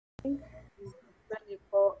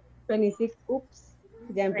26. Oops.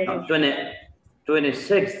 Ya empezó. 20,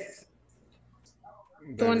 26.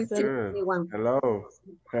 That is good. 21. Hello.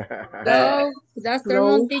 Hello, good afternoon,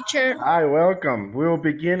 Hello. teacher. Hi, welcome. We will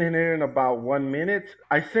begin here in about 1 minute.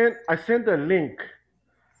 I sent a link.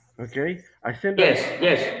 Okay, I sent a Yes,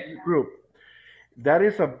 yes. group. That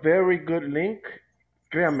is a very good link.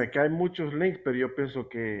 Créame que hay muchos links, pero yo pienso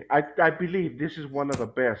que I believe this is one of the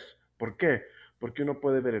best. ¿Por qué? Porque uno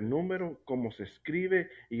puede ver el número, cómo se escribe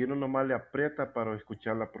y uno nomás le aprieta para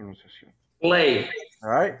escuchar la pronunciación. Play. All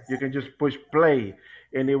right, you can just push play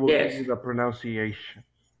and it will Yes. give you the pronunciation.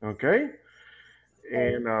 Okay,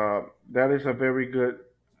 and that is a very good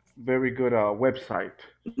website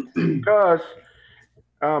because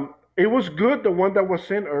it was good, the one that was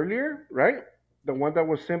sent earlier, right? The one that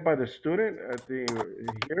was sent by the student at the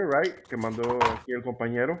here, right? Que mandó aquí el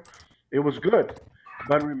compañero. It was good,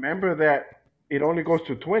 but remember that it only goes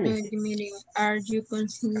to 20. Are you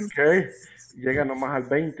considering? Okay, llega nomás al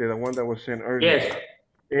 20, the one that was sent earlier. Yes.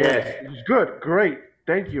 And Yes. it's good, great.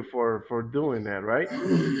 Thank you for doing that, right?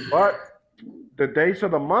 But the days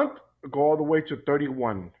of the month go all the way to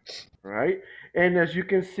 31, right? And as you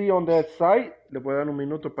can see on that site, le voy a dar un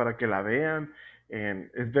minuto para que la vean, and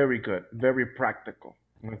it's very good, very practical.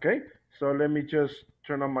 Okay, so let me just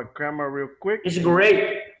turn on my camera real quick. It's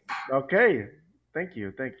great. Okay, thank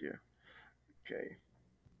you. Okay.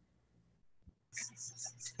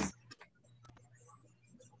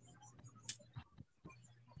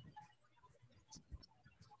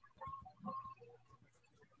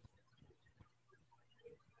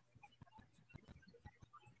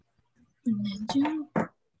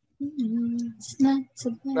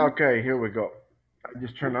 Okay, here we go. I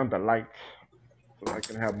just turned on the lights so I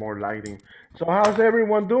can have more lighting. So how's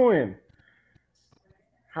everyone doing?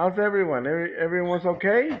 How's everyone? Everyone's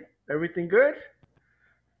okay? Everything good?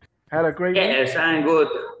 Had a great week? Yes, I'm good.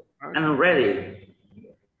 I'm ready.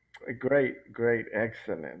 Great,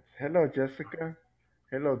 excellent. Hello, Jessica.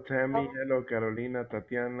 Hello, Tammy. Hello, Carolina,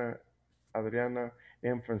 Tatiana, Adriana,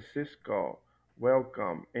 and Francisco.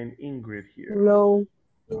 Welcome. And Ingrid here. Hello.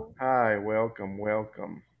 Hi, welcome.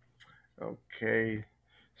 Okay.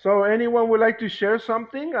 So anyone would like to share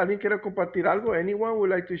something? ¿Alguien quiere compartir algo? Anyone would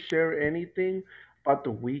like to share anything about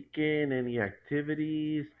the weekend, any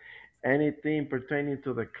activities, anything pertaining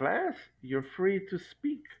to the class? You're free to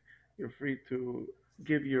speak. You're free to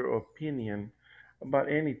give your opinion about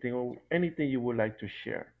anything or anything you would like to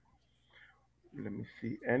share. Let me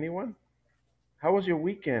see. Anyone? How was your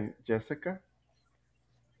weekend, Jessica?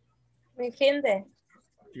 Mi fin de,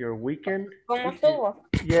 Your weekend? ¿cómo estuvo?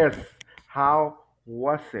 Yes. How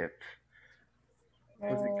was it?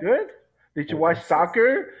 Was it good? Did you watch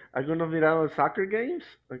soccer? Algunos miraron los soccer games?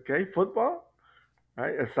 Okay, football?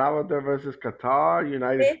 Right? El Salvador versus Qatar,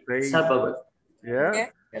 United Sí. States. Salvador. Yeah?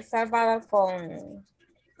 El Salvador con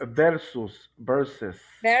Versus. versus,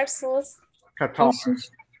 Qatar.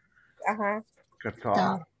 ajá,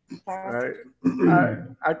 Qatar. Right?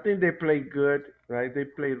 I think they played good, right? They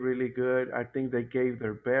played really good. I think they gave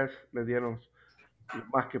their best. Le dieron lo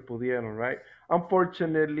más que pudieron, right?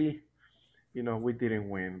 Unfortunately, we didn't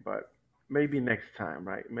win, but maybe next time,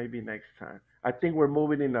 right? Maybe next time. I think we're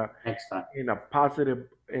moving in a Next time. positive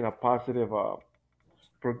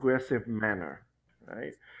progressive manner,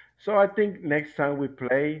 right? So I think next time we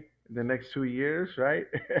play the next 2 years, right?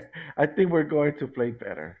 I think we're going to play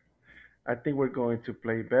better.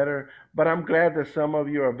 But I'm glad that some of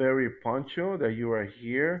you are very punctual, that you are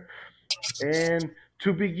here. And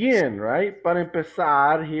to begin, right? Para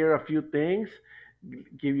empezar, here a few things,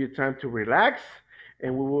 give you time to relax,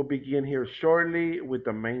 and we will begin here shortly with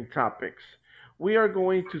the main topics. We are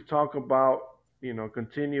going to talk about,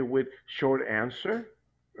 continue with short answer,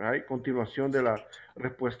 right? Continuación de las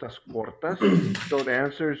respuestas cortas, short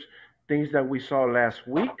answers, things that we saw last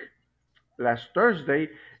week, last Thursday,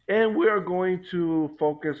 and we are going to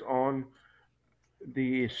focus on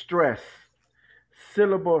the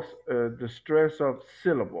syllables, the stress of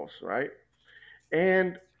syllables, right?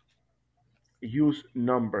 And use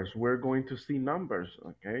numbers. We're going to see numbers,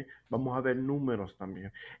 okay? Vamos a ver números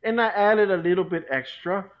también. And I added a little bit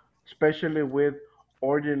extra, especially with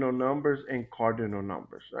ordinal numbers and cardinal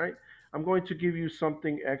numbers, right? I'm going to give you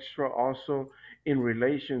something extra also in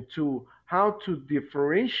relation to how to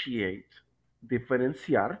diferenciar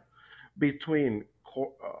between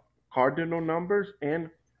cardinal numbers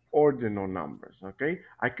and ordinal numbers, ¿ok?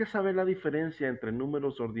 Hay que saber la diferencia entre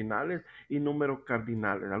números ordinales y números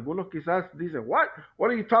cardinales. Algunos quizás dicen, what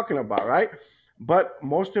are you talking about, right? But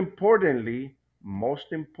most importantly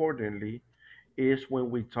is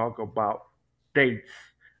when we talk about dates,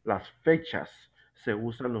 las fechas, se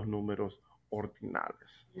usan los números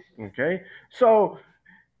ordinales. Okay, so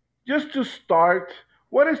just to start,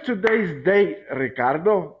 what is today's date,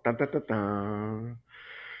 Ricardo? Tan, tan, tan, tan.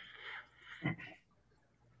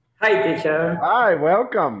 Hi, teacher. Hi,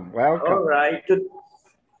 welcome, welcome. All right.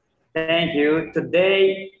 Thank you.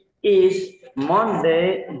 Today is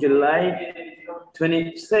Monday, July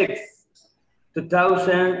 26th,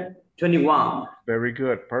 2021. Very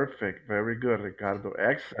good, perfect, very good, Ricardo.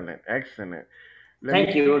 Excellent, excellent.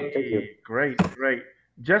 Thank you. Thank you. Great, great.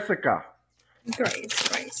 Jessica,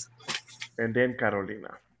 Grace. and then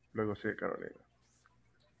Carolina. Luego sigue Carolina.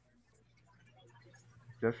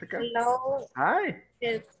 Jessica? Hello. Hi.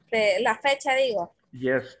 La fecha digo.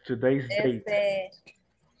 Yes, today's date.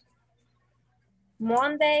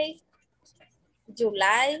 Monday,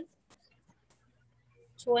 July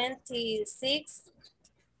 26,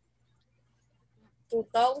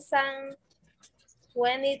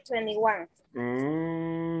 2021.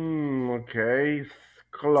 Okay,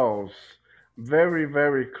 close. Very,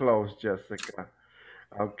 very close, Jessica.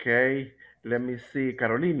 Okay, let me see.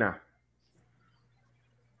 Carolina.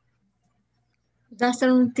 Good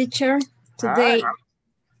afternoon, teacher. Today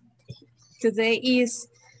is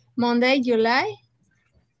Monday, July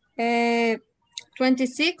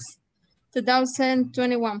 26,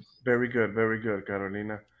 2021. Very good,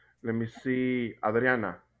 Carolina. Let me see.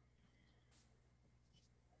 Adriana.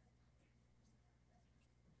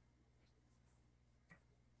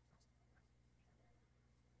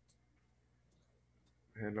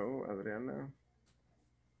 Hello, Adriana.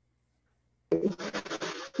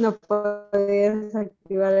 No podías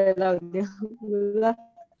activar el audio. Good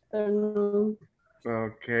afternoon.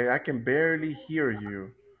 Okay, I can barely hear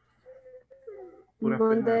you.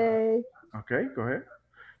 Monday, Okay, go ahead.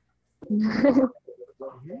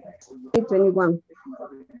 21.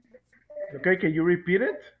 Okay, can you repeat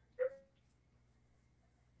it?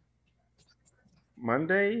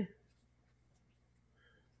 Monday.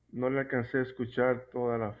 No le alcancé a escuchar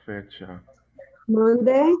toda la fecha.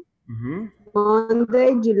 Monday,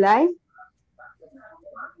 July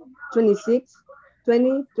 26,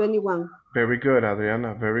 2021. Very good,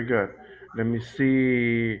 Adriana. Very good. Let me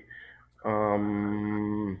see.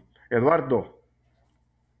 Eduardo.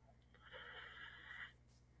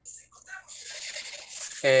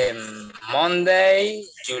 Monday,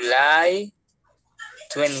 July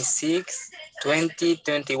 26,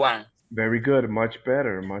 2021. Very good. Much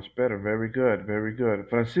better. Very good. Very good.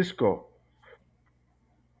 Francisco.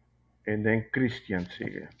 And then Christian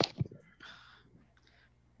sigue.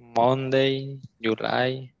 Monday,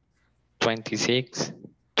 July 26,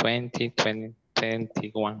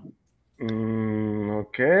 2021.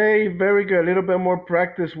 Okay, very good. A little bit more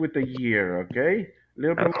practice with the year, okay? A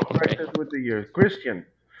little bit more practice with the year. Christian.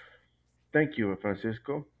 Thank you,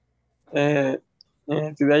 Francisco.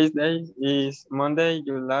 Today's day is Monday,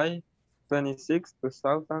 July 26,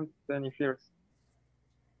 2021.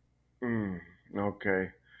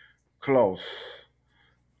 Okay. Close.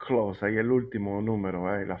 Ahí el último número,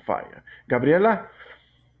 la falla. Gabriela,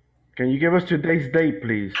 can you give us today's date,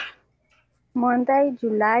 please? Monday,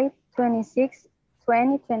 July 26,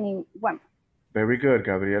 2021. Very good,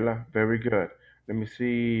 Gabriela. Very good. Let me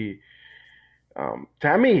see.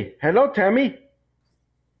 Tammy. Hello, Tammy.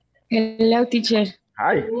 Hello, teacher.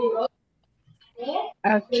 Hi.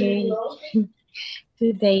 Okay.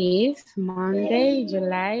 Today is Monday,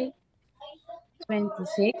 July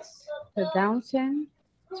 26,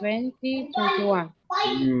 2021.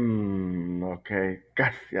 Okay,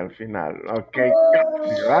 casi al final. Okay,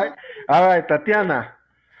 casi, right? All right, Tatiana.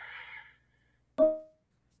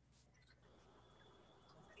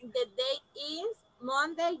 The date is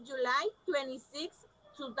Monday, July 26,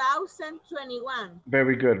 2021.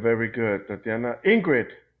 Very good, Tatiana.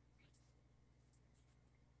 Ingrid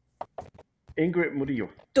Murillo.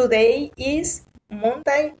 Today is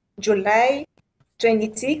Monday, July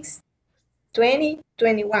 26,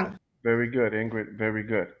 2021. Very good, Ingrid. Very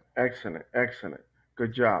good. Excellent.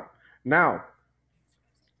 Good job. Now,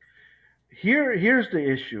 here's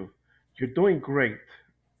the issue. You're doing great.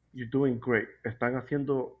 Están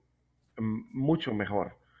haciendo mucho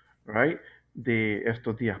mejor, right? De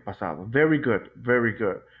estos días pasados. Very good.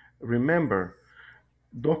 Remember,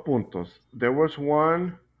 2 puntos. There was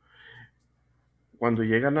one, cuando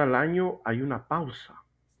llegan al año hay una pausa,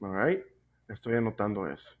 all right? Estoy anotando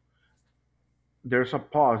eso. There's a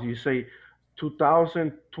pause. You say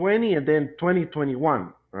 2020 and then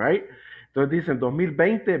 2021, right? Entonces dicen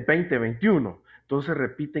 2020, 2021. Entonces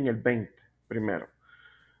repiten el 20 primero.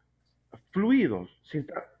 Fluidos.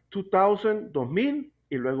 2000, 2000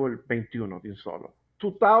 y luego el 21 de un solo.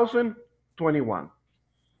 2021.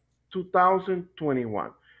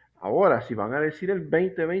 Ahora, si van a decir el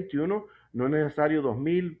 2021, no es necesario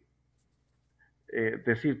 2000,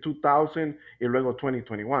 decir 2000 y luego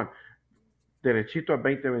 2021. Derechito a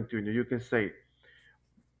 2021. You can say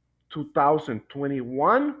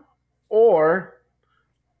 2021 or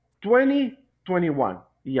 2021.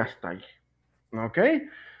 Y ya está ahí. ¿Ok?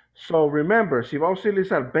 So remember, si va a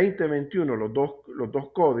utilizar 2021, los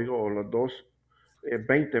dos códigos o los dos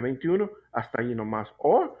 2021, hasta ahí nomás.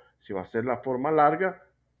 O si va a ser la forma larga,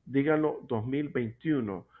 díganlo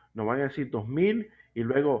 2021. No van a decir 2000 y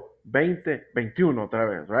luego 2021 otra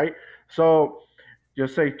vez, right? So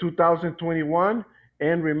just say 2021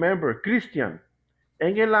 and remember, Christian,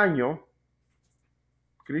 en el año,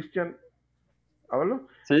 Christian, háblalo.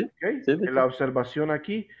 Sí, Okay. sí, En la observación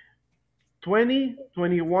aquí,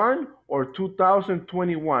 2021 o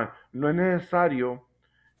 2021. No es necesario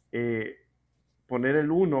poner el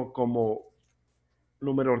 1 como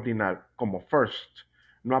número ordinal, como first.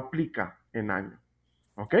 No aplica en año.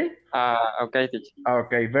 ¿Ok? Ok, teacher.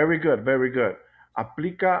 Ok, very good, very good.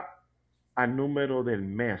 Aplica al número del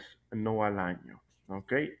mes, no al año.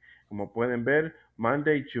 ¿Ok? Como pueden ver,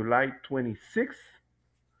 Monday, July 26,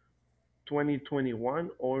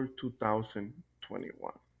 2021 or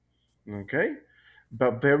 2021. Okay,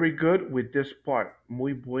 but very good with this part.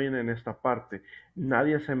 Muy buena en esta parte.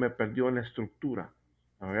 Nadie se me perdió en la estructura.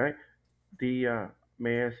 Okay, día,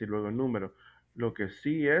 mes y luego el número. Lo que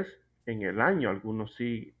sí es en el año, algunos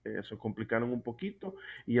sí se complicaron un poquito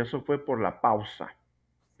y eso fue por la pausa,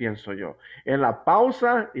 pienso yo. En la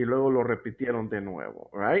pausa y luego lo repitieron de nuevo,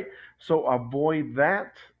 right? So avoid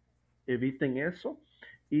that, eviten eso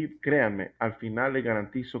y créanme, al final les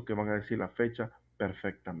garantizo que van a decir la fecha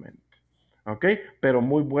perfectamente. ¿Ok? Pero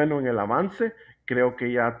muy bueno en el avance. Creo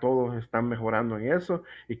que ya todos están mejorando en eso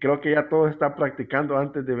y creo que ya todos están practicando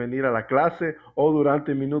antes de venir a la clase o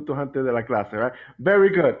durante minutos antes de la clase. Right? Very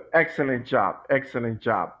good. Excellent job. Excellent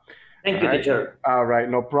job. Thank you, teacher. All right.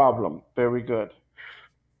 No problem. Very good.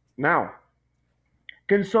 Now,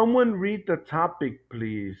 can someone read the topic,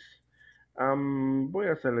 please? Voy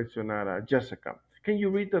a seleccionar a Jessica. Can you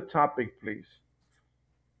read the topic, please?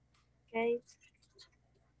 Okay.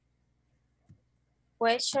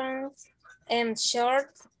 Questions and short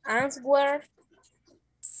answers.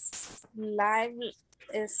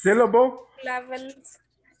 Syllable. Levels.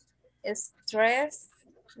 Stress.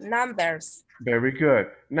 Numbers. Very good.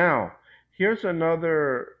 Now, here's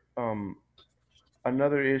another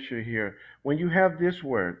issue here. When you have this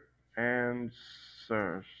word,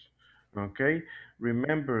 answers, okay?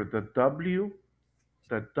 Remember the W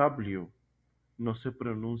no se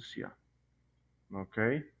pronuncia,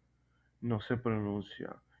 okay? No se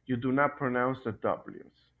pronuncia. You do not pronounce the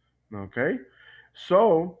W's, okay?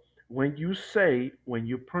 So, when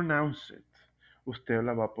you pronounce it, usted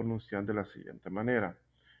la va a pronunciar de la siguiente manera.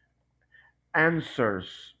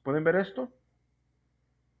 Answers. ¿Pueden ver esto?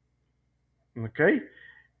 Okay.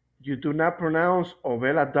 You do not pronounce o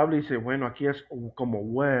ve la W y dice, bueno, aquí es como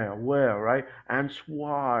where, right?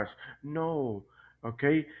 Answers. No.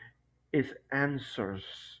 Okay. It's answers.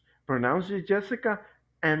 Pronounce it, Jessica.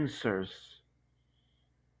 Answers.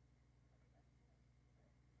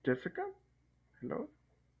 Jessica? Hello?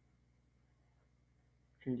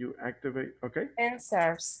 Can you activate? Okay.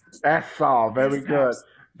 Answers. Eso. Very good.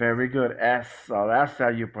 Very good. Eso. That's how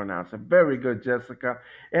you pronounce it. Very good, Jessica.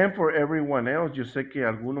 And for everyone else, yo sé que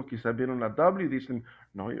algunos quizás vieron la W y dicen,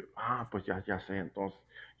 no, pues ya sé entonces.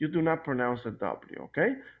 You do not pronounce the W,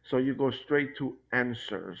 okay? So you go straight to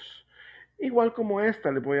answers. Igual como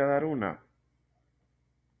esta, le voy a dar una.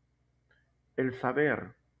 El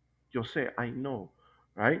saber. Yo sé, I know,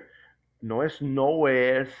 right? No es no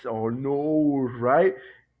es o knows, right?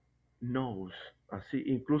 Knows. Así,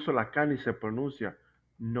 incluso la K ni se pronuncia.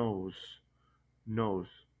 Knows. Knows.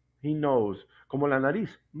 He knows. Como la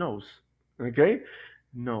nariz. Knows. ¿Ok?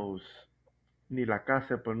 Knows. Ni la K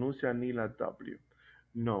se pronuncia ni la W.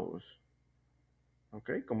 Knows.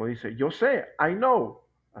 ¿Ok? Como dice, yo sé. I know.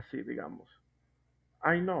 Así, digamos.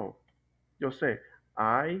 I know. Yo sé.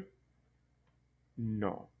 I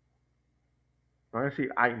know. Van a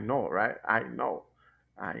decir, I know, right? I know.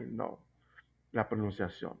 I know. La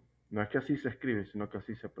pronunciación. No es que así se escribe, sino que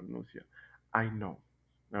así se pronuncia. I know.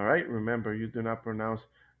 All right? Remember, you do not pronounce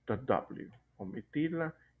the W.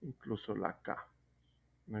 Omitirla, incluso la K.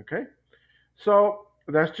 Okay? So,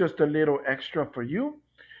 that's just a little extra for you.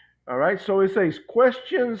 All right? So, it says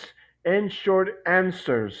questions and short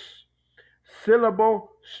answers.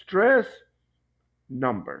 Syllable, stress,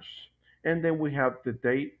 numbers. And then we have the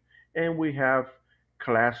date, and we have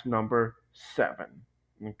class number 7.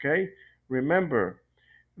 Okay? Remember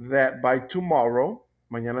that by tomorrow,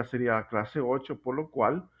 mañana sería la clase 8, por lo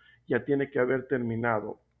cual ya tiene que haber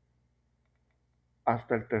terminado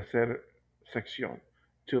hasta el tercer sección,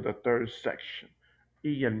 to the third section,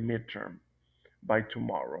 y el midterm by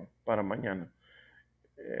tomorrow, para mañana.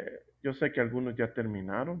 Yo sé que algunos ya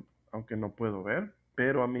terminaron, aunque no puedo ver,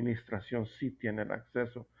 pero administración sí tiene el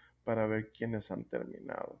acceso para ver quiénes han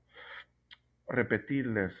terminado.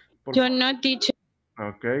 Repetirles. Yo no, teacher.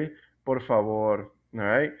 Ok, por favor. All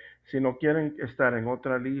right. Si no quieren estar en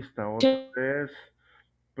otra lista otra vez,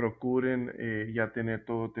 procuren ya tener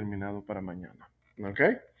todo terminado para mañana. Ok.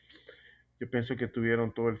 Yo pienso que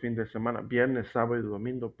tuvieron todo el fin de semana, viernes, sábado y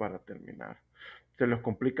domingo para terminar. Se les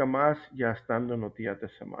complica más ya estando en los días de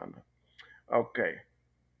semana. Ok.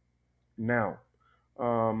 Now,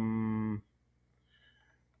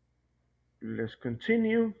 let's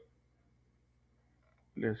continue.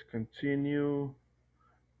 Let's continue.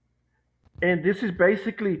 And this is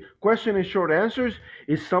basically question and short answers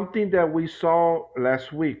is something that we saw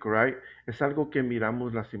last week, right? Es algo que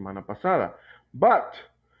miramos la semana pasada. But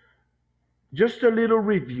just a little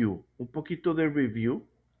review, un poquito de review.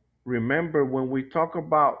 Remember, when we talk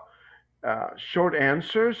about short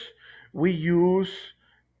answers, we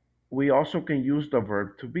also can use the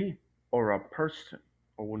verb to be or a person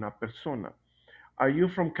o una persona. Are you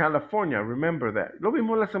from California? Remember that. Lo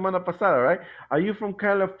vimos la semana pasada, right? Are you from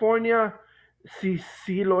California?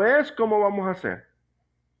 Si lo es, ¿cómo vamos a hacer?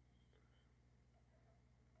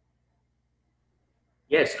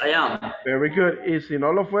 Yes, I am. Very good. ¿Y si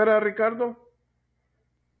no lo fuera, Ricardo?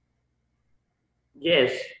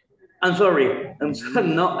 Yes. I'm sorry.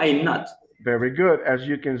 No, I'm not. Very good. As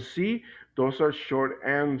you can see, those are short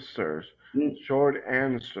answers. Short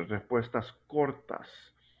answers, respuestas cortas.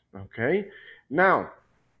 Okay? Now,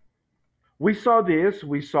 we saw this.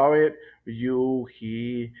 We saw it. You,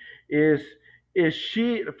 he, is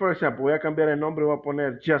she, for example, voy a cambiar el nombre, voy a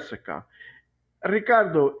poner Jessica.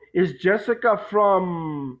 Ricardo, is Jessica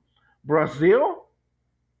from Brazil?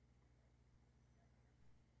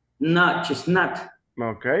 No, she's not.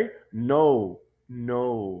 Okay. No,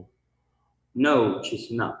 she's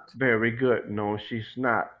not. Very good. No, she's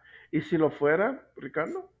not. ¿Y si lo fuera,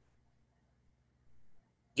 Ricardo?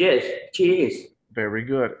 Yes, she is. Very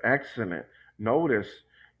good. Excellent. Notice,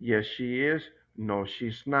 yes, she is. No,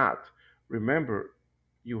 she's not. Remember,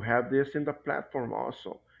 you have this in the platform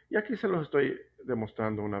also. Y aquí se los estoy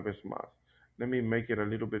demostrando una vez más. Let me make it a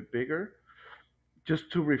little bit bigger. Just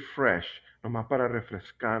to refresh, nomás para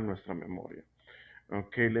refrescar nuestra memoria.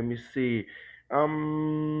 Okay, let me see.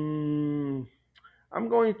 I'm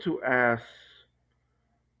going to ask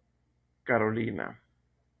Carolina.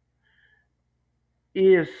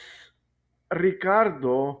 Is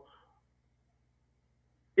Ricardo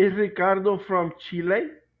from Chile?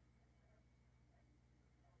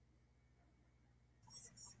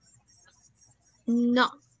 No,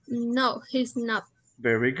 he's not.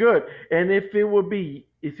 Very good. And if it would be,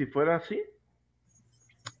 ¿y si fuera así?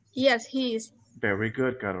 Yes, he is. Very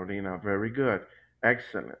good, Carolina. Very good.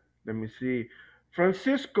 Excellent. Let me see.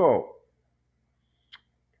 Francisco.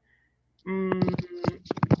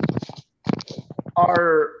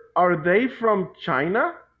 Are they from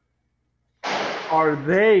China? Are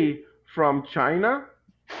they from China?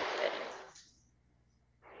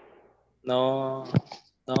 No,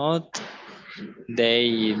 not.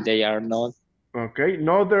 They are not. Okay.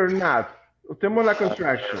 No, they're not. Usemos la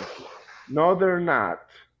contraction. No, they're not.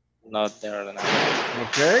 No, they're not.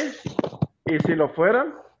 Okay. ¿Y si lo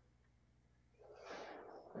fueran?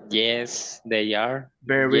 Yes, they are.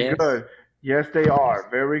 Very good. Yes, they are.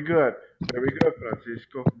 Very good. Very good,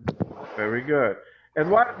 Francisco. Very good.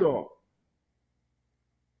 Eduardo.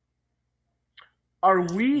 Are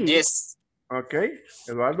we? Yes. Okay.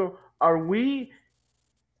 Eduardo, are we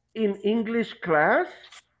in English class?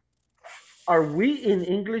 Are we in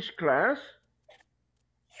English class?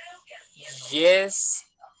 Yes.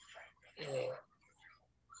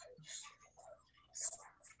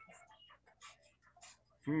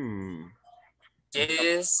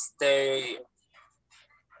 Yes, they.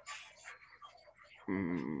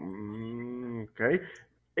 Okay.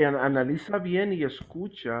 Analiza bien y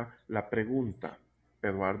escucha la pregunta,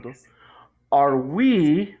 Eduardo. Are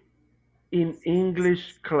we in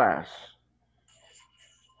English class?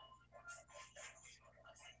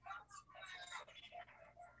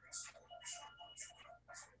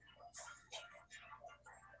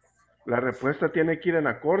 La respuesta tiene que ir en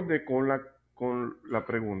acorde con la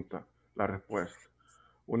pregunta, la respuesta.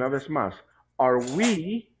 Una vez más, are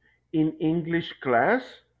we in English class?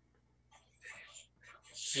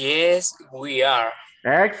 Yes, we are.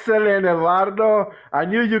 Excellent, Eduardo. I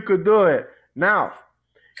knew you could do it. Now,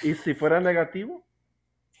 ¿y si fuera negativo?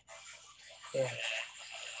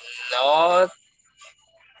 Not.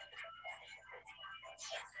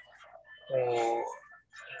 Oh,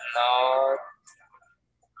 not.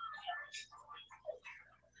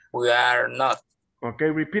 We are not. Okay,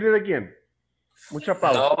 repeat it again. Mucha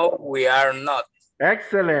pausa. No, we are not.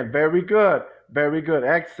 Excellent, very good,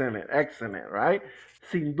 excellent, right?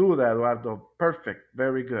 Sin duda, Eduardo, perfect,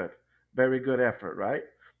 very good effort, right?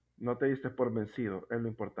 No te diste por vencido, es lo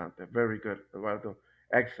importante. Very good, Eduardo,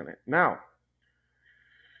 excellent. Now,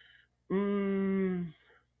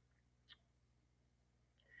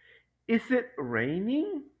 is it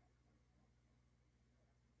raining?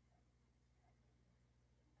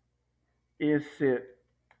 Is it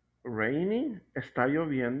raining? ¿Está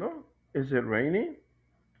lloviendo? Is it raining?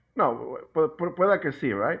 No, pueda que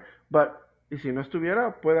sí, right? But, y si no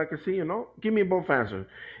estuviera, pueda que sí, you know? Give me both answers.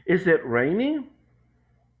 Is it raining?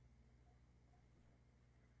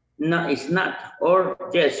 No, it's not. Or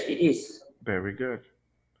yes, it is. Very good.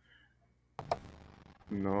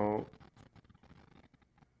 No.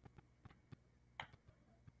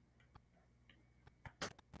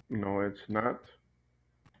 No, it's not.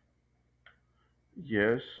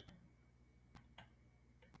 Yes,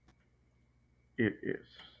 it is.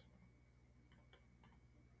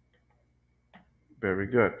 Very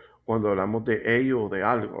good. Cuando hablamos de ello o de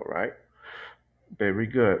algo, right? Very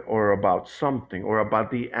good. Or about something, or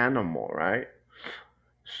about the animal, right?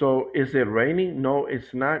 So, is it raining? No,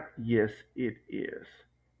 it's not. Yes, it is.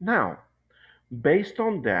 Now, based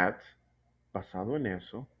on that, basado en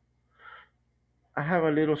eso, I have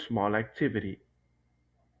a little small activity.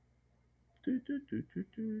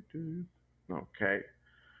 Okay.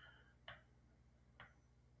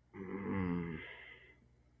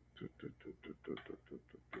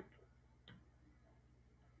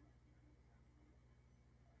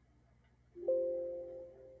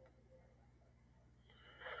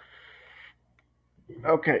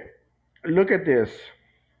 Okay, look at this.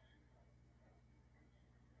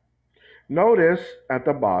 Notice at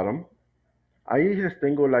the bottom, ahí les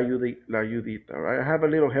tengo la ayudita, right? I have a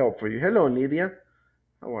little help for you. Hello, Nidia.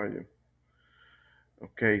 How are you?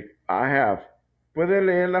 Okay, I have. ¿Puede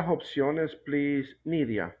leer las opciones, please,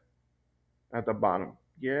 Nidia? At the bottom.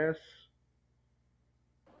 Yes.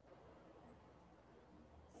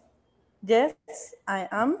 Yes, I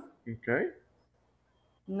am. Okay.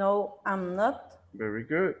 No, I'm not. Very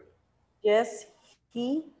good. Yes,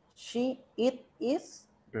 he, she, it is.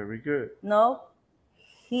 Very good. No,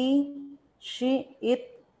 he, she,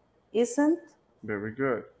 it isn't. Very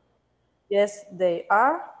good. Yes, they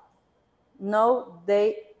are. No,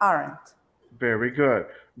 they aren't. Very good.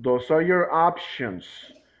 Those are your options.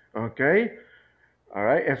 Okay. All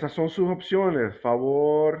right. Esas son sus opciones.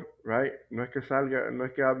 Favor, right? No es que salga, no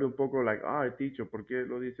es que hable un poco like, ay, teacher, ¿por qué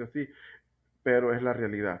lo dice así? Pero es la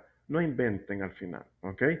realidad. No inventen al final.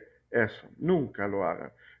 Ok. Eso. Nunca lo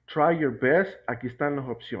hagan. Try your best. Aquí están las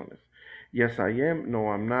opciones. Yes, I am.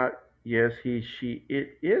 No, I'm not. Yes, he, she,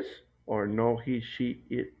 it is. Or no, he, she,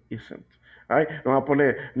 it isn't. Right? No va a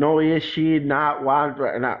poner no is she not one.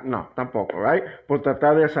 No, tampoco, right? Por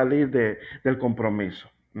tratar de salir del compromiso.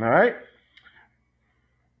 All right?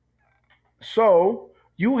 So,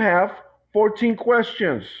 you have 14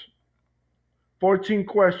 questions. 14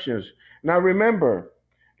 questions. Now remember,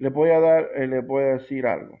 le voy a decir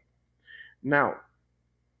algo. Now,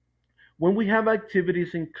 when we have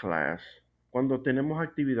activities in class, cuando tenemos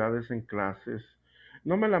actividades en clases,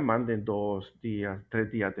 no me la manden 2 días,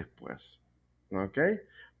 3 días después. ¿Ok?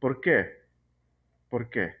 ¿Por qué? ¿Por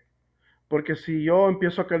qué? Porque si yo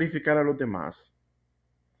empiezo a calificar a los demás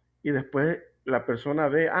y después la persona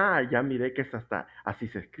ve, ya miré que esta está, así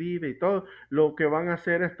se escribe y todo, lo que van a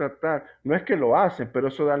hacer es tratar, no es que lo hacen, pero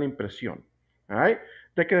eso da la impresión, right?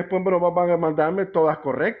 De que después van a mandarme todas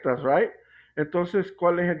correctas, right? Entonces,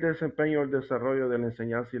 ¿cuál es el desempeño, el desarrollo de la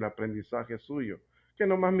enseñanza y el aprendizaje suyo? Que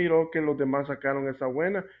nomás miró que los demás sacaron esa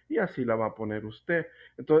buena y así la va a poner usted.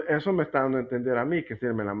 Entonces, eso me está dando a entender a mí, que si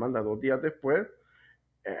él me la manda 2 días después,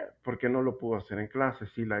 ¿por qué no lo pudo hacer en clase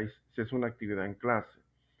si es una actividad en clase?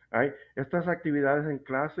 ¿Right? Estas actividades en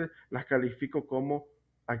clase las califico como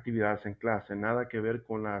actividades en clase, nada que ver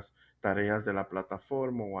con las tareas de la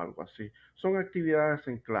plataforma o algo así. Son actividades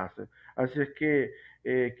en clase. Así es que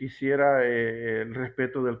quisiera el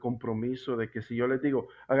respeto del compromiso de que si yo les digo,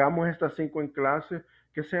 hagamos estas 5 en clase,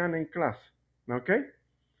 que sean en clase. ¿Ok?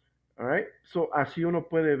 All right? So, así uno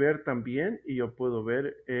puede ver también y yo puedo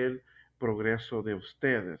ver el progreso de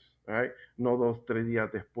ustedes. Right? No 2, 3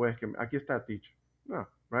 días después que aquí está teacher. No,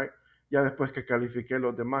 right? Ya después que califiqué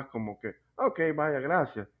los demás como que, ok, vaya,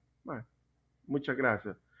 gracias. Bueno, muchas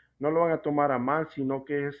gracias. No lo van a tomar a mal, sino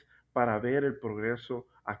que es para ver el progreso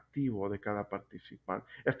activo de cada participante.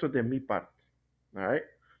 Esto es de mi parte. All right?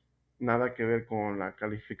 Nada que ver con las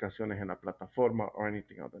calificaciones en la plataforma or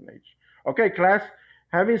anything of the nature. Okay, class,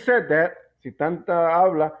 having said that, si tanta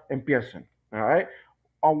habla, empiecen. All right?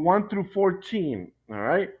 On 1 through 14, all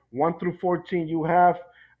right? 1 through 14, you have,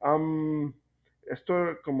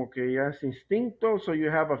 esto como que ya es instinto, so you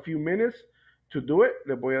have a few minutes to do it.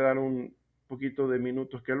 Les voy a dar un poquito de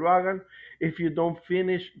minutos que lo hagan. If you don't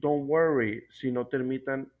finish, don't worry. Si no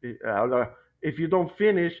terminan, if you don't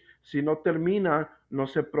finish, si no termina, no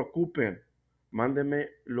se preocupen. Mándeme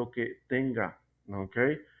lo que tenga, ¿ok?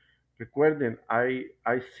 Recuerden, I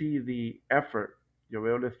see the effort. Yo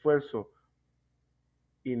veo el esfuerzo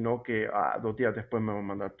y no que 2 días después me van a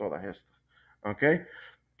mandar todas estas, ¿ok?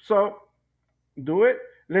 So, do it.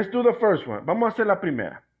 Let's do the first one. Vamos a hacer la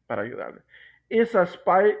primera para ayudarle. Is a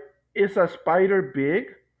spider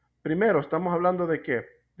big? Primero, estamos hablando de qué?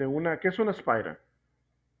 ¿Qué es una spider?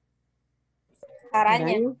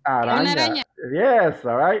 Araña. Araña. Una araña. Yes,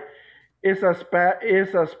 all right. Is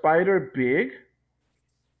a spider big?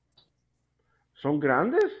 ¿Son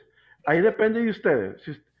grandes? Ahí depende de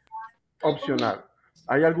ustedes. Opcional.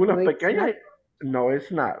 Hay algunas No, it's pequeñas. No,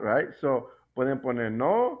 it's not, right? So, pueden poner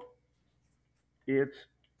no, it's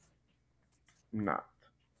not.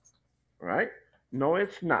 Right? No,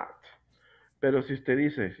 it's not. Pero si usted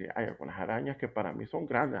dice, sí, hay algunas arañas que para mí son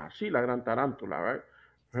grandes, así la gran tarántula, right?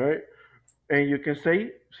 Right? And you can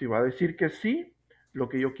say, si va a decir que sí, lo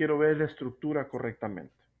que yo quiero ver es la estructura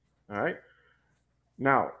correctamente. All right?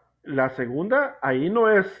 Now, la segunda, ahí no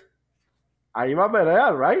es, ahí va a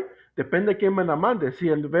ver, right? Depende de quién me la mande. Si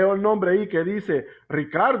veo el nombre ahí que dice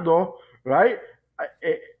Ricardo, right?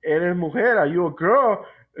 Eres mujer, are you a girl?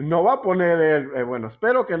 No va a poner bueno,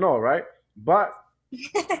 espero que no, right? But,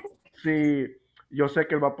 si yo sé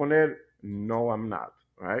que él va a poner, no, I'm not,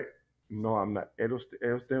 right? No, I'm not. ¿Es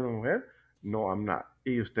usted una mujer? No, I'm not.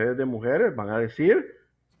 Y ustedes de mujeres van a decir,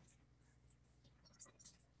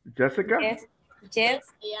 Jessica? Yes.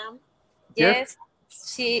 Yes. I am. Yes.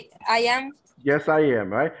 I am. Yes, I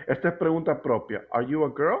am, right? Esta es pregunta propia. Are you a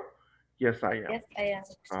girl? Yes, I am. Yes, I am.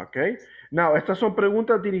 Okay. Now, estas son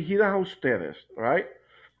preguntas dirigidas a ustedes, right?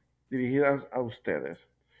 Dirigidas a ustedes.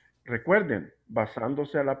 Recuerden,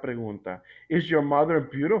 basándose a la pregunta, is your mother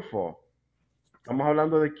beautiful? Estamos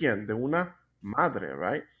hablando de quién? De una madre,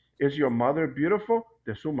 right? Is your mother beautiful?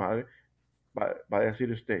 De su madre. Va a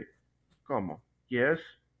decir usted, ¿cómo? Yes.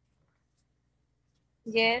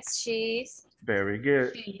 Yes, she is. Very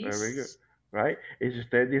good. Very good. Right? Y si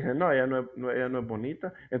ustedes dicen, no, ella no es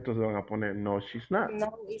bonita, entonces van a poner, no, she's not.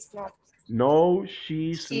 No, it's not. No,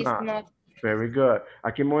 she's not. Very good.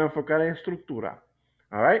 Aquí me voy a enfocar en estructura.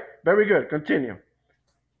 All right? Very good. Continue.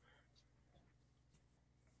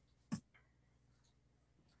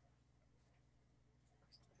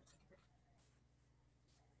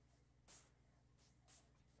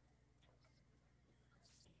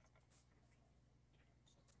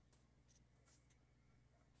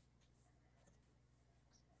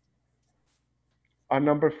 On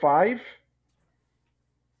number 5.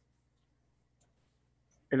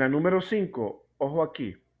 En la número 5, ojo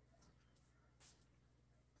aquí.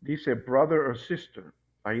 Dice brother or sister.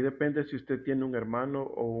 Ahí depende si usted tiene un hermano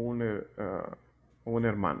o una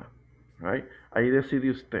hermana. Right? Ahí decide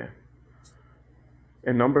usted.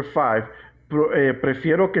 En number 5,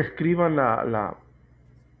 prefiero que escriban la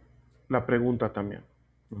pregunta también.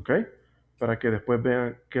 ¿Ok? Para que después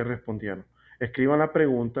vean qué respondieron. Escriban la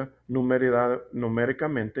pregunta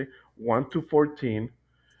numéricamente 1 to 14.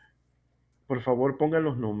 Por favor, pongan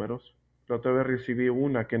los números. La otra vez recibí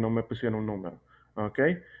una que no me pusieron un número. ¿Ok?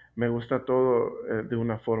 Me gusta todo de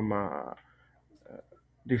una forma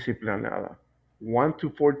disciplinada. 1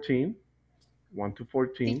 to 14. 1 to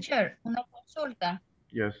 14. Teacher, una consulta.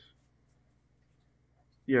 Yes.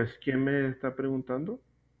 Yes. ¿Quién me está preguntando?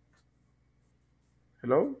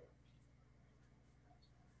 Hello.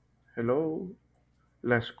 Hello.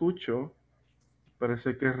 La escucho.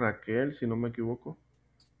 Parece que es Raquel, si no me equivoco.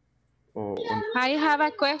 I have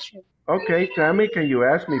a question. Okay, Tammy, can you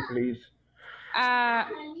ask me, please?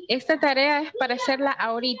 Esta tarea es para hacerla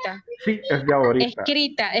ahorita. Sí, es de ahorita.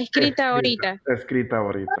 Escrita ahorita. Escrita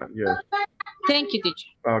ahorita, yes. Thank you, teacher.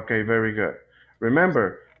 Okay, very good.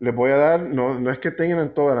 Remember, les voy a dar, no es que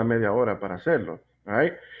tengan toda la media hora para hacerlo, all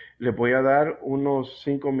right? Les voy a dar unos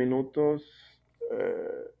 5 minutos.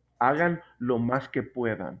 Hagan lo más que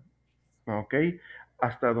puedan, ok.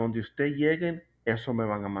 Hasta donde ustedes lleguen, eso me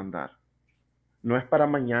van a mandar. No es para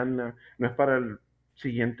mañana, no es para el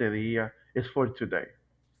siguiente día. It's for today,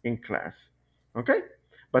 in class. Okay?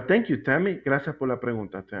 But thank you, Tammy. Gracias por la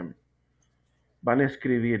pregunta, Tammy. van a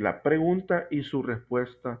escribir la pregunta y su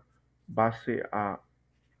respuesta base a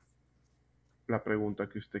la pregunta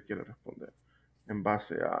que usted quiere responder, en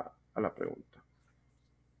base a la pregunta.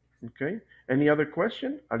 Okay. Any other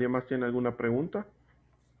question? ¿Alguien más tiene alguna pregunta?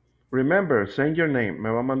 Remember, send your name. Me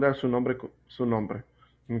va a mandar su nombre,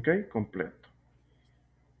 ok, completo.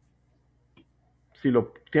 Si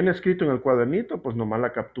lo tiene escrito en el cuadernito, pues nomás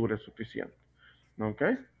la captura es suficiente. Ok.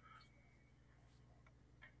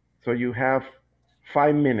 So you have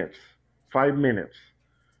 5 minutes. 5 minutes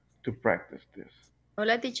to practice this.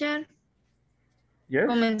 Hola, teacher. Yes?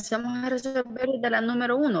 Comenzamos a resolver de la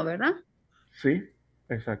número 1, ¿verdad? Sí,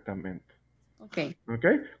 exactamente. Ok. Ok.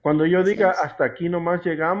 Cuando yo diga Gracias. hasta aquí nomás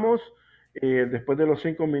llegamos, después de los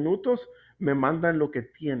 5 minutos, me mandan lo que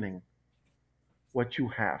tienen. What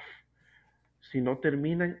you have. Si no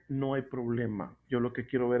terminan, no hay problema. Yo lo que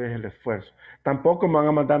quiero ver es el esfuerzo. Tampoco me van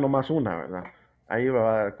a mandar nomás una, ¿verdad? Ahí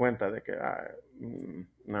va a dar cuenta de que, all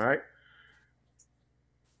right.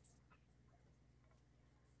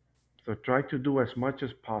 So try to do as much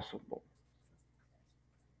as possible.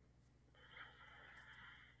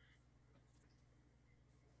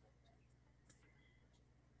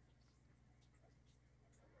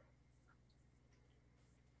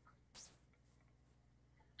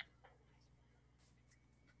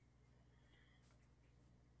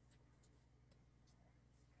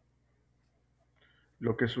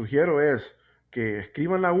 Lo que sugiero es que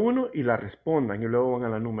escriban la 1 y la respondan, y luego van a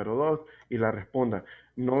la número 2 y la respondan.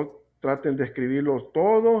 No traten de escribirlo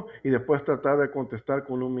todo y después tratar de contestar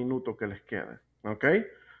con un minuto que les quede. ¿Ok?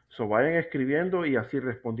 So vayan escribiendo y así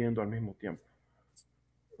respondiendo al mismo tiempo.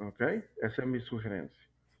 ¿Ok? Esa es mi sugerencia.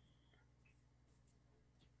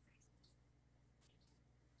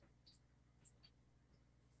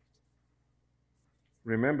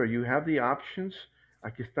 Remember, you have the options.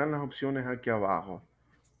 Aquí están las opciones aquí abajo.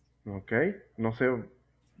 ¿Ok? No se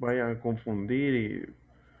vayan a confundir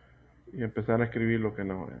y empezar a escribir lo que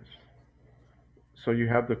no es. So you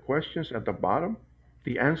have the questions at the bottom.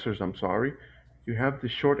 The answers, I'm sorry. You have the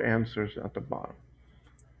short answers at the bottom.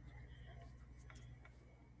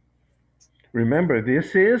 Remember,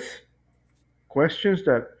 this is questions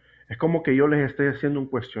that es como que yo les estoy haciendo un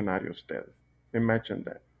cuestionario a ustedes. Imagine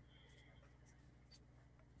that.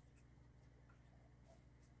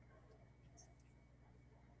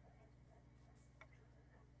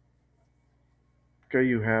 Okay,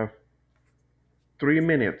 you have 3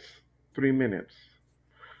 minutes. 3 minutes.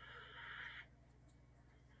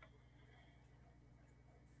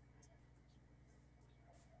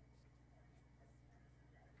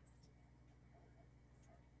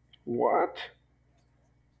 What?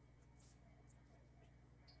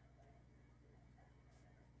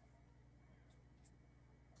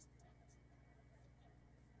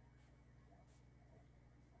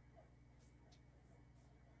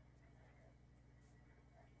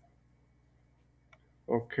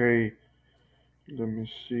 Okay, let me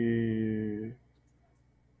see.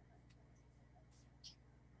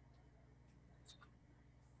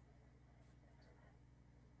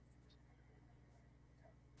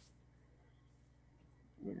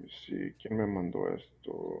 Let me see. ¿Quién me mandó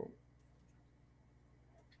esto?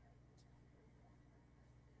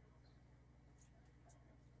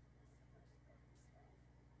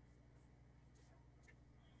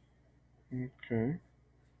 Okay.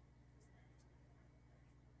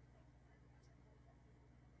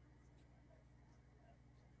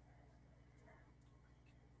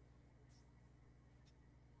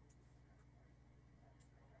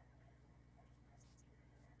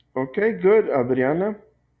 Okay, good, Adriana.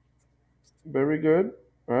 Very good.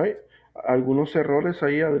 All right. Algunos errores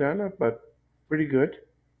ahí, Adriana, but pretty good.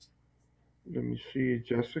 Let me see,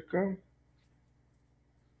 Jessica.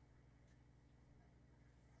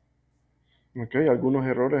 Okay, algunos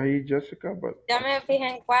errores ahí, Jessica, but... Ya me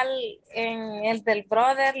fijé en cuál, en el del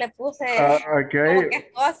brother le puse okay. como que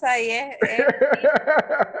es cosa y es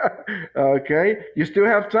Okay, you still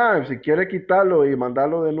have time. Si quiere quitarlo y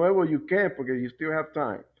mandarlo de nuevo, you can, porque you still have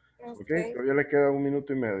time. Okay, todavía le queda 1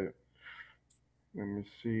 minuto y medio. Let me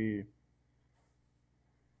see.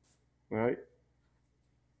 All right.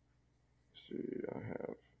 Let's see, I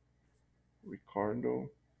have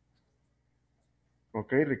Ricardo.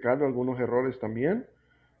 Okay, Ricardo, algunos errores también.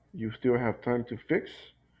 You still have time to fix.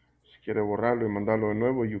 Si quiere borrarlo y mandarlo de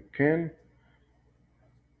nuevo, you can.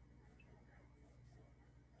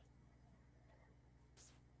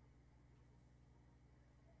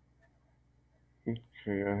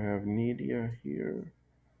 Okay, I have Nidia here.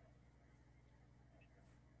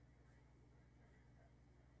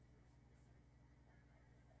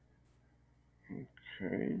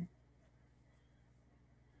 Okay.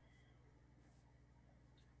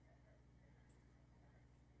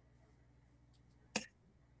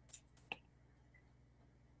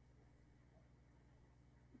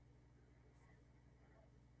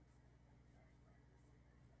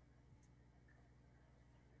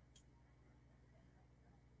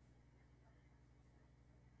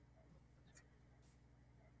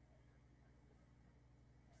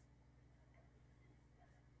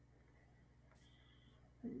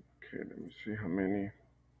 Okay, let me see how many.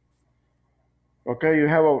 Okay, you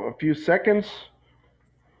have a few seconds.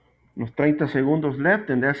 Unos 30 segundos left,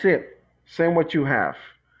 and that's it. Send what you have.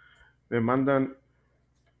 Me mandan,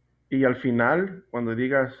 y al final, cuando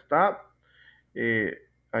diga stop,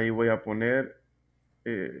 ahí voy a poner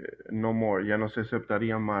no more. Ya no se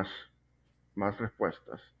aceptarían más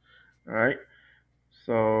respuestas. All right.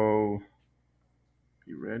 So,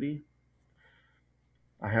 you ready?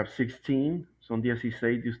 I have 16. Son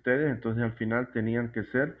 16 de ustedes. Entonces, al final tenían que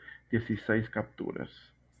ser 16 capturas.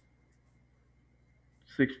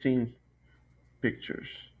 16 pictures.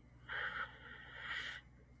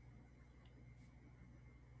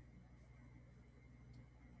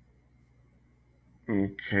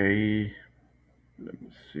 Okay. Let me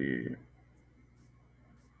see.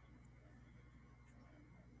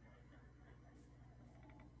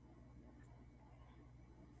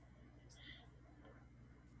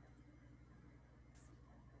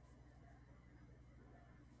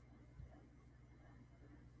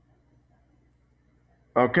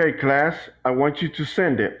 Okay, class, I want you to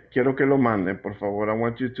send it. Quiero que lo manden, por favor. I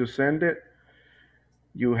want you to send it.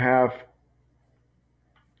 You have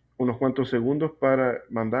unos cuantos segundos para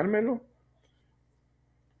mandármelo.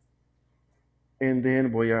 And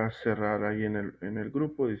then voy a cerrar ahí en el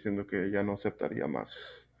grupo diciendo que ya no aceptaría más.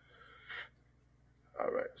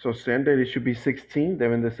 All right, so send it. It should be 16.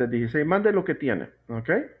 Deben de ser 16. Mande lo que tiene,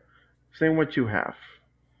 okay? Send what you have.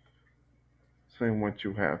 Send what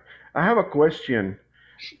you have. I have a question.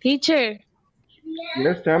 Teacher,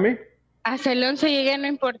 Yes, Tammy? hasta el 11 llegué, no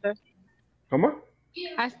importa. ¿Cómo?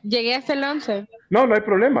 Llegué hasta el 11. No, no hay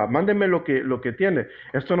problema. Mándenme lo que tiene.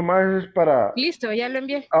 Esto nomás es para... Listo, ya lo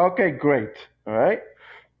envié. Okay, great. All right.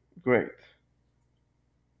 Great.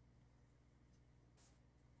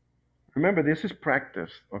 Remember, this is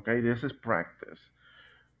practice. Okay, this is practice.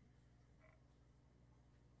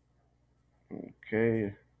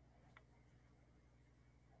 Okay.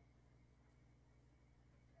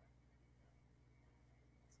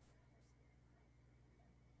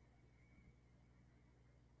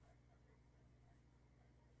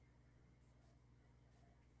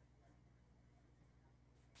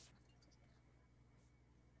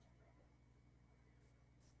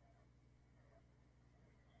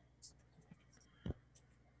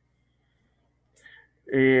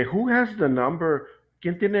 Who has the number?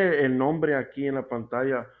 ¿Quién tiene el nombre aquí en la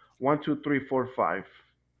pantalla? 1, 2, 3, 4, 5.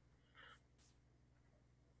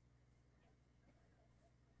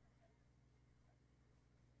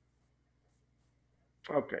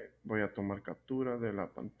 Okay, voy a tomar captura de la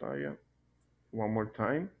pantalla. One more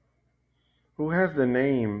time. Who has the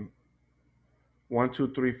name 1,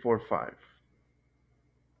 2, 3, 4, 5?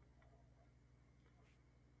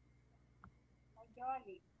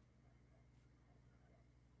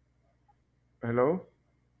 Hello?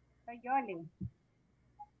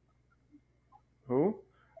 Who?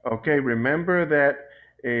 Okay, remember that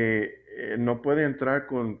no puede entrar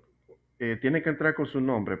con, tiene que entrar con su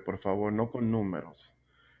nombre, por favor, no con números.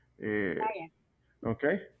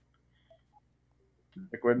 Okay.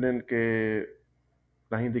 Recuerden que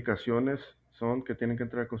las indicaciones son que tienen que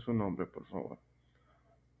entrar con su nombre, por favor.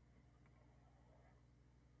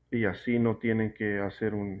 Y así no tienen que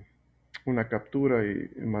hacer una captura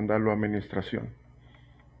y mandarlo a administración.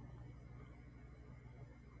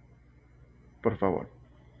 Por favor.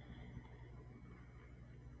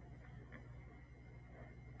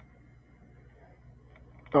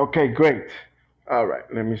 Okay, great. All right,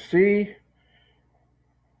 let me see.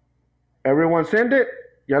 Everyone send it.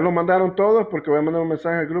 Ya lo mandaron todos porque voy a mandar un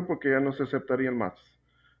mensaje al grupo que ya no se aceptarían más.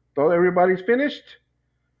 ¿Todo? Everybody's finished?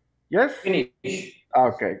 Yes? Finish.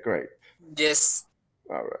 Okay, great. Yes.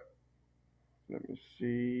 All right. Let me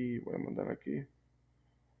see. Voy a mandar aquí.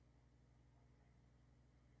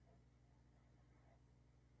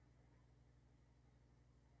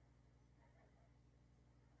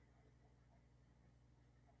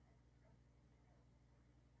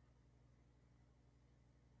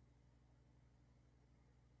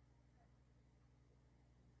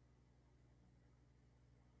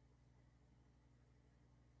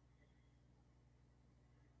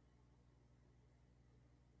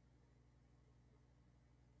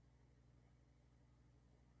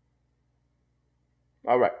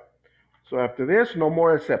 All right. So after this, no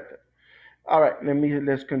more accepted. All right,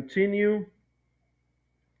 let's continue.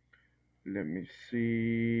 Let me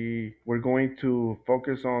see. We're going to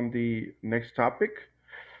focus on the next topic,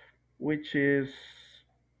 which is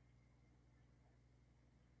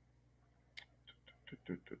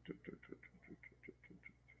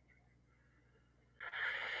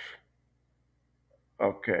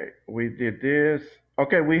okay, we did this.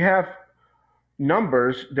 Okay, we have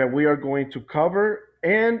numbers that we are going to cover,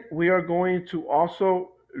 and we are going to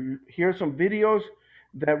also hear some videos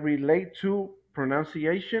that relate to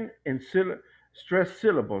pronunciation and stress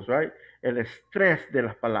syllables, right? El estrés de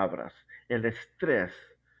las palabras, el estrés,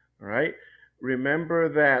 right? Remember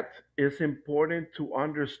that it's important to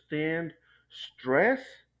understand stress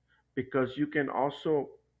because you can also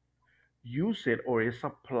use it, or it's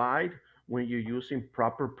applied when you're using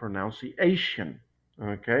proper pronunciation,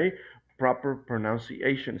 okay? Proper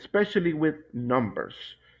pronunciation, especially with numbers,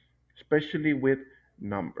 especially with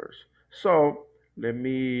numbers. So let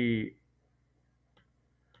me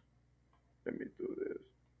do this.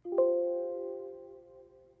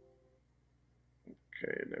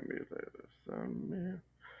 Okay, let me write this down here.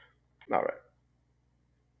 All right.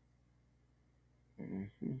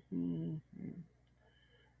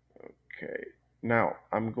 Okay, now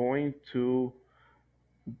I'm going to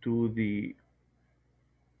do the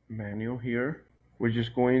manual here. We're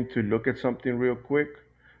just going to look at something real quick.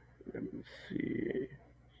 Let me see.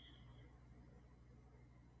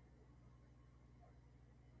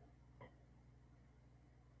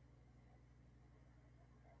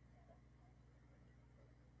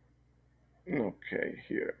 Okay,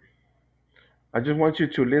 here. I just want you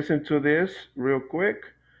to listen to this real quick.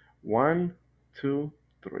 1, 2,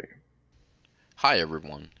 3. Hi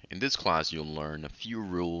everyone. In this class you'll learn a few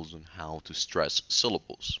rules on how to stress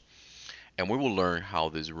syllables. And we will learn how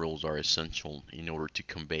these rules are essential in order to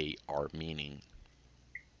convey our meaning.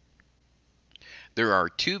 There are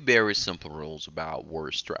two very simple rules about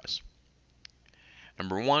word stress.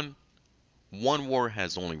 Number one word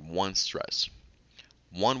has only one stress.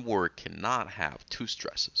 One word cannot have two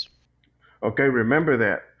stresses. Okay, remember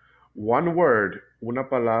that. One word, una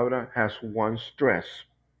palabra, has one stress.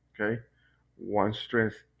 Okay? One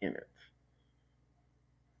stress in it.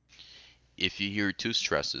 If you hear two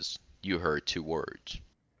stresses, you heard two words.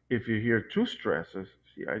 If you hear two stresses,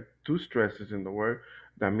 see, two stresses in the word,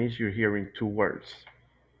 that means you're hearing two words.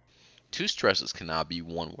 Two stresses cannot be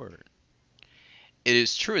one word. It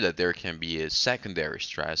is true that there can be a secondary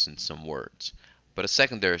stress in some words, but a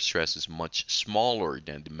secondary stress is much smaller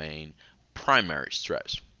than the main primary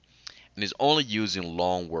stress and is only used in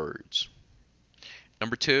long words.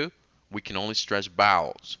 Number two, we can only stress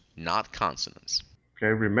vowels, not consonants. Okay,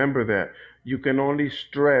 remember that. You can only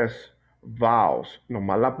stress vowels,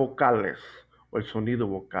 nomás las vocales, o el sonido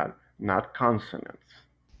vocal, not consonants.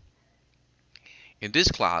 In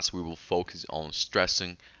this class, we will focus on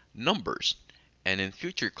stressing numbers, and in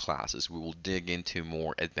future classes, we will dig into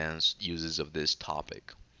more advanced uses of this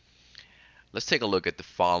topic. Let's take a look at the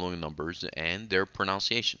following numbers and their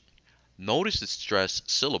pronunciation. Notice the stressed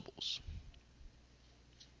syllables.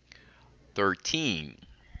 13,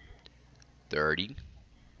 30,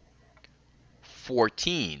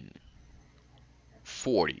 14,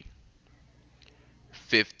 40,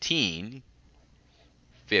 15,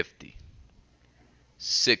 50,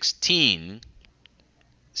 16,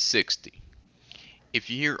 60. If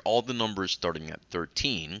you hear all the numbers starting at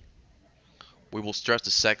 13, we will stress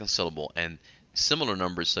the second syllable, and similar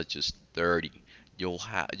numbers such as 30,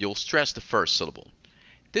 you'll stress the first syllable.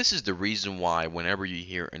 This is the reason why whenever you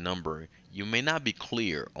hear a number, you may not be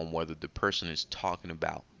clear on whether the person is talking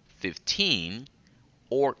about 15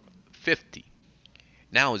 or 50.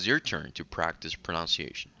 Now it's your turn to practice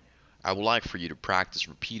pronunciation. I would like for you to practice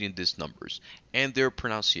repeating these numbers and their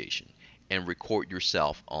pronunciation and record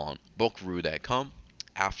yourself on bookaroo.com.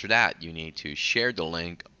 After that, you need to share the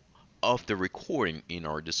link of the recording in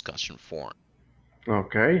our discussion forum.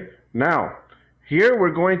 Okay, now here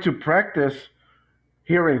we're going to practice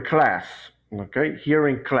here in class. Okay, here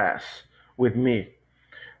in class with me.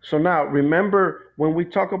 So now remember, when we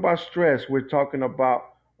talk about stress, we're talking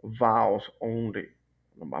about vowels only,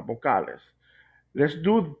 nomás vocales. Let's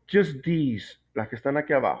do just these, las que están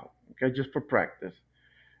aquí abajo, okay, just for practice.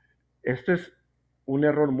 Este es un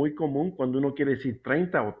error muy común cuando uno quiere decir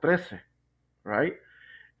 30 o 13, right?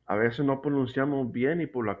 A veces no pronunciamos bien y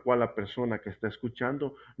por la cual la persona que está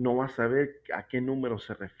escuchando no va a saber a qué número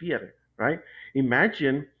se refiere, right?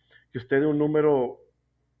 Imagine que usted de un número,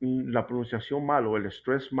 la pronunciación mal o el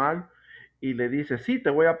stress mal, y le dice, sí, te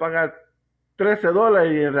voy a pagar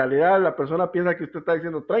 $13, y en realidad la persona piensa que usted está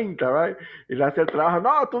diciendo 30, right? Y le hace el trabajo,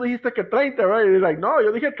 no, tú dijiste que 30, right? Y like, no,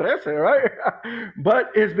 yo dije 13, right? But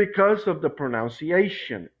it's because of the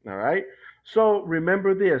pronunciation, all right? So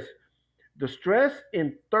remember this. The stress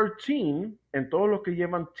in 13, en todos los que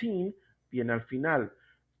llevan teen, viene al final.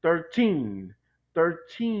 13,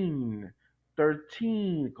 13,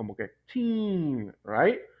 13, como que teen,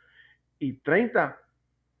 right? Y 30,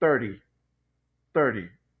 30, 30.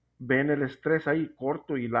 ¿Ven el estrés ahí,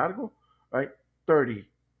 corto y largo? Right? 30.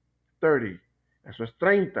 30. Eso es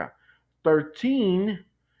 30. 13,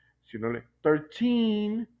 si uno le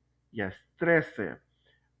 13, ya es 13.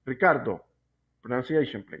 Ricardo,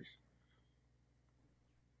 pronunciation, please.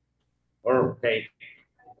 Okay.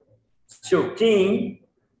 13.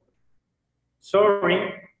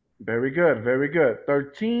 Sorry. Very good, very good.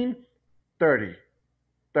 13, 30.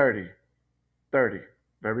 30. 30.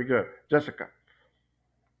 Very good. Jessica.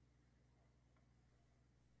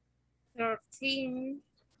 13.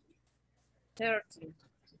 30.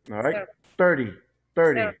 All right. 30.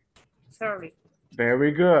 30. 30.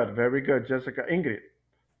 Very good. Very good, Jessica. Ingrid.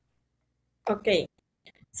 Okay.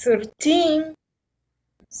 13.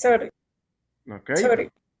 Sorry. Okay.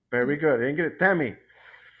 Sorry. Very good. Ingrid. Tammy.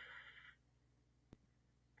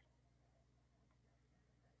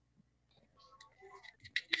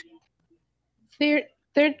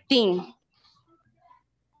 13.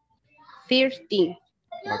 13.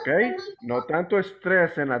 Ok, no tanto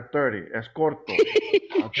estrés en la 30, es corto.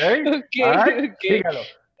 Ok, Okay, all right, okay. dígalo.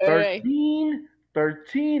 All right. 13,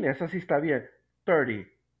 13, esa sí está bien. 30,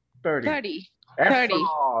 30. 30.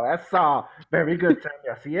 Eso. Very good, Tammy,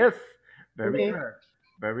 así es. Very Okay. good,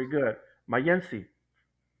 very good. Mayensi.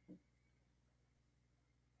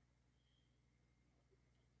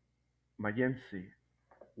 Mayensi.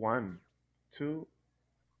 1, 2,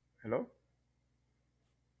 hello?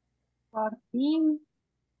 14,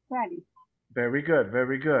 30. Very good,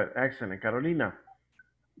 very good. Excellent. Carolina.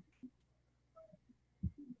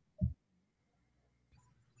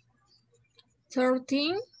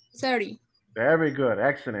 13, 30. Very good.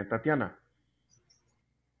 Excellent. Tatiana.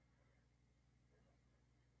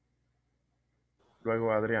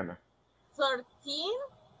 Luego Adriana. 13,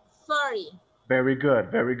 30. Very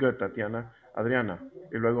good, Tatiana. Adriana.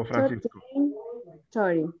 Y luego Francisco. 13,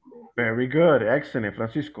 30. Very good. Excellent,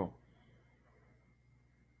 Francisco.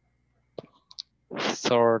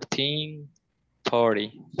 13,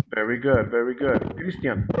 30. Very good, very good.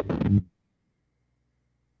 Christian.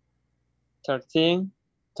 13,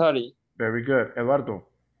 30. Very good. Eduardo.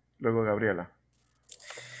 Luego Gabriela.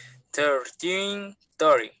 13,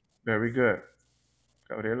 30. Very good.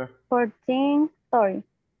 Gabriela. 14, 30.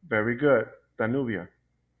 Very good. Danubia.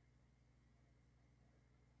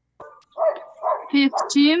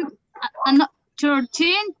 15, no,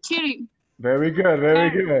 13, 30. Very good, very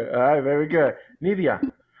good. All right, very good. Nidia.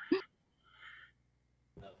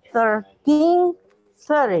 13,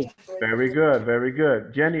 30. Very good, very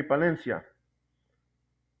good. Jenny Palencia.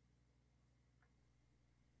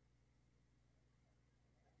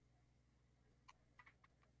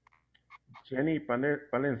 Jenny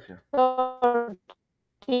Palencia.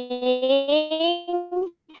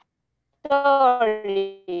 13,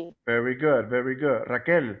 30. Very good, very good.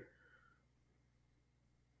 Raquel.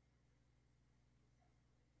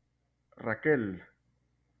 Raquel.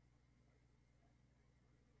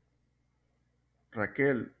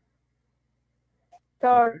 Raquel.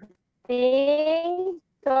 13,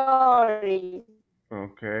 30.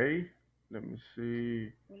 Okay. Let me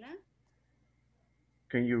see. Hola.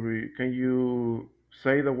 Can you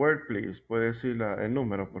say the word, please? Puede decir el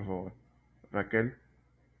número, por favor. Raquel.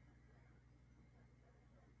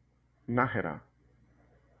 Nájera.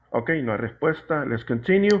 Okay, no hay respuesta. Let's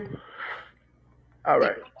continue. All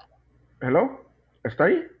right. Hello. ¿Está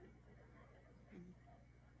ahí?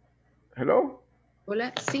 Hello.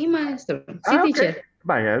 Hola. Sí, maestro. Sí, Okay. teacher.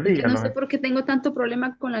 Vaya, Es que no díganos. sé por qué tengo tanto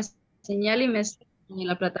problema con la señal y en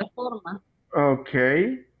la plataforma.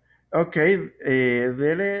 Okay. Okay.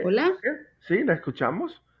 Dele. Hola. Sí, la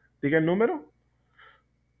escuchamos. Diga el número.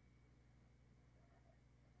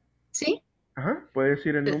 Sí. Ajá. Puede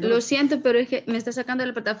decir el número. Lo siento, pero es que me está sacando de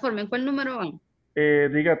la plataforma. ¿En cuál número van?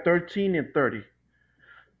 Diga 13 y 30.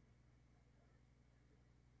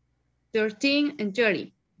 13 and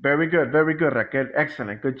 30. Very good, Raquel.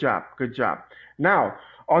 Excellent. Good job, good job. Now,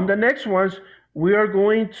 on the next ones, we are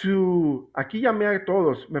going to... Aquí llamé a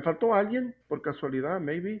todos. ¿Me faltó alguien por casualidad?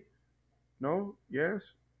 Maybe? No? Yes?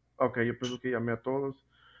 Okay, yo pienso que llamé a todos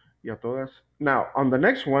y a todas. Now, on the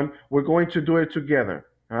next one, we're going to do it together.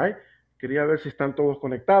 All right? Quería ver si están todos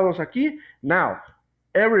conectados aquí. Now,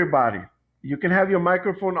 everybody, you can have your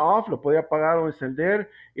microphone off. Lo puede apagar o encender.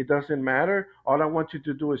 It doesn't matter. All I want you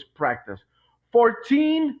to do is practice.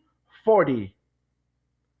 1440.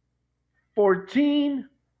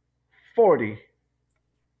 1440.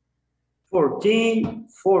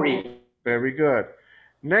 1440. Very good.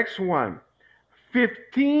 Next one.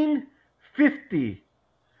 1550.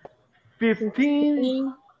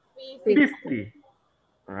 1550.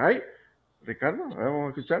 All right. Ricardo, vamos a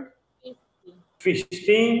escuchar.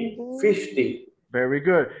 1550. Very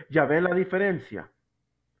good. ¿Ya ven la diferencia?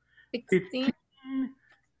 16.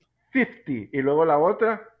 50. Y luego la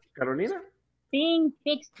otra, Carolina.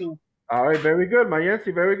 60. All right, very good,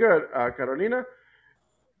 Mayensi, very good. Carolina.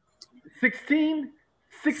 16,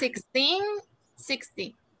 60.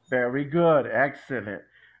 60. Very good, excellent.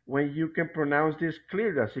 When you can pronounce this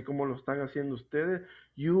clearly, así como lo están haciendo ustedes,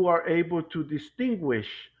 you are able to distinguish.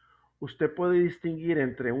 Usted puede distinguir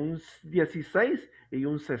entre un 16 y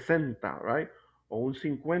un 60, right? O un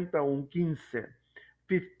 50 o un 15.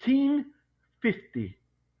 15, 50,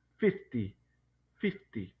 50,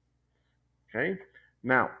 50. Okay,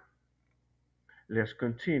 now, let's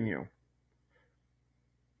continue.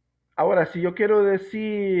 Ahora, si yo quiero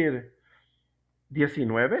decir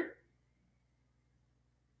 19.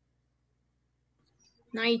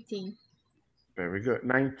 19. Very good.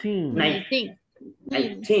 19. 19.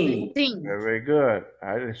 19. Very good.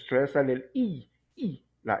 Stress al el I.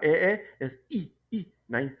 La E es I.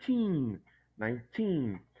 19.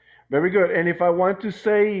 19. Very good. And if I want to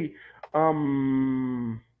say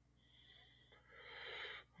 20.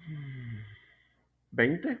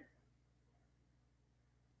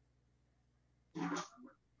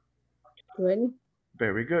 20.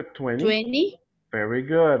 Very good. 20. 20. Very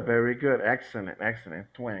good. Very good. Excellent.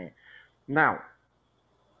 Excellent. 20. Now,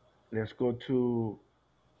 let's go to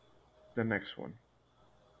the next one.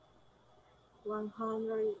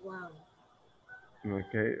 101.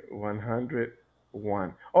 Okay,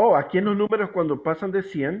 101. Oh, aquí en los números cuando pasan de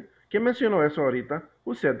 100. ¿Quién mencionó eso ahorita?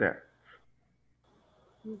 Who said that?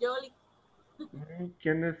 Yoli.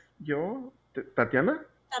 ¿Quién es yo? ¿Tatiana?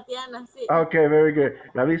 Tatiana, sí. Okay, very good.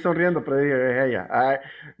 La vi sonriendo, pero dije, es ella. All right,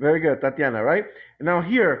 very good, Tatiana, right? Now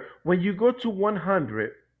here, when you go to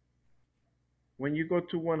 100,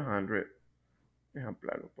 déjame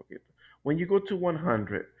ampliarlo un poquito. When you go to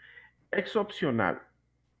 100, es opcional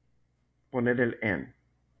poner el N.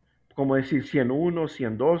 Como decir 101,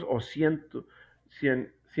 102 o 102.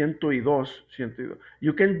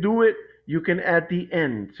 You can do it, you can add the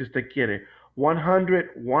N si usted quiere.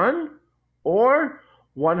 101 or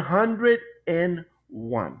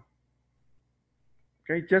 101.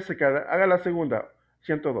 Okay, Jessica, haga la segunda,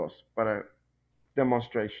 102 para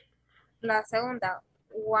demonstration. La segunda,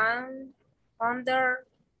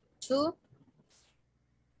 102.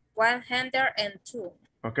 102.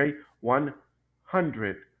 Okay, 100.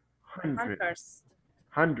 Hundreds. 100.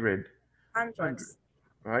 Hundreds.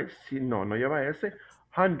 Right? Si no lleva ese.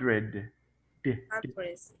 100.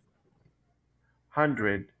 Hundreds.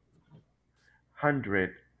 100.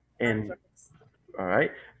 100. And, Hundreds. all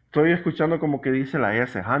right. Estoy escuchando como que dice la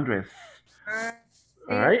S, hundreds. Sí,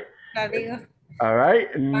 All right. la digo. All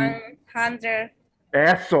right. 100.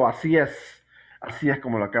 Eso, así es. Así es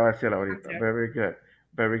como lo acaba de decir ahorita. 100. Very good.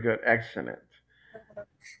 Very good. Excellent.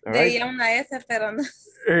 All Leía right. una S, pero no.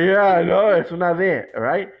 Yeah, no, es una D, all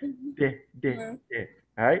right? D.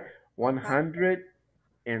 All right?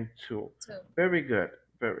 102. Very good.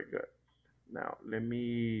 Very good. Now, let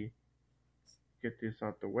me get this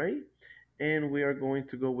out the way. And we are going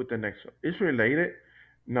to go with the next one. It's related,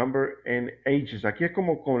 number and ages. Aquí es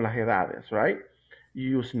como con las edades, right? You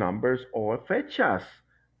use numbers or fechas,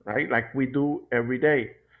 right? Like we do every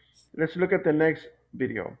day. Let's look at the next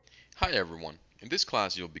video. Hi everyone. In this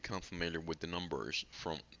class you'll become familiar with the numbers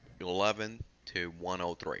from 11 to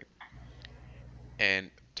 103 and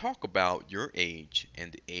talk about your age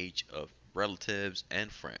and the age of relatives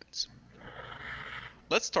and friends.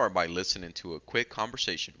 Let's start by listening to a quick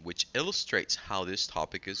conversation which illustrates how this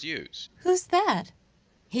topic is used. Who's that?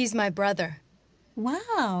 He's my brother.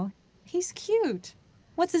 Wow, he's cute.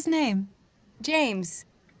 What's his name? James.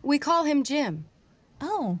 We call him Jim.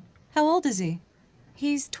 Oh, how old is he?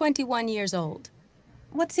 He's 21 years old.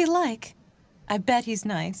 What's he like? I bet he's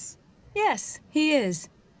nice. Yes, he is.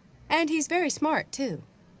 And he's very smart, too.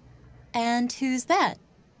 And who's that?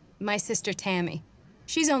 My sister Tammy.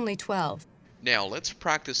 She's only 12. Now let's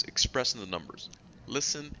practice expressing the numbers.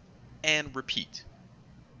 Listen and repeat.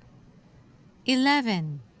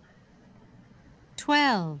 11,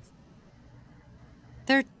 12,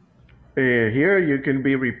 13. Here you can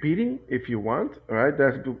be repeating if you want, all right?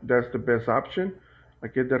 That's the best option.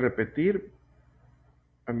 Aquí es de repetir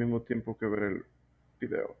al mismo tiempo que ver el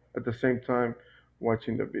video. At the same time,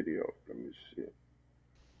 watching the video. Let me see.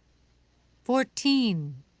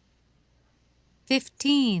 14,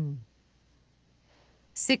 15,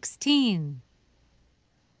 16,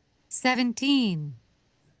 17,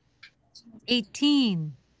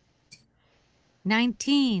 18,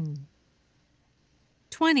 19,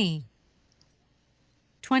 20,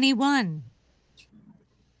 21,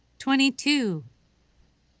 22,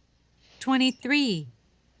 23,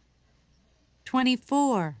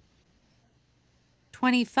 24,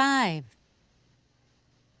 25,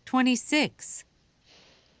 26,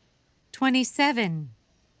 27,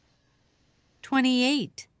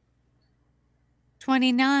 28,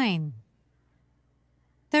 29,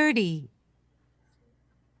 30,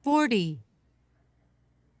 40,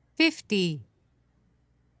 50,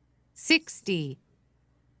 60,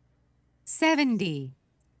 70,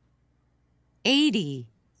 80,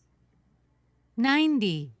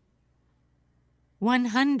 90,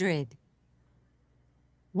 100,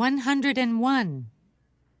 101,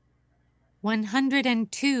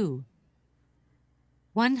 102,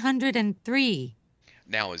 103.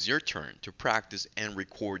 Now it's your turn to practice and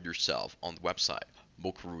record yourself on the website,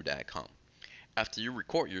 bookru.com. After you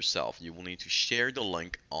record yourself, you will need to share the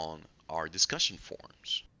link on our discussion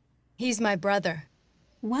forums. He's my brother.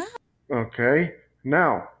 Wow. Okay.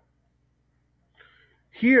 Now,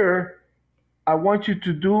 here, I want you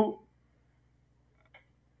to do,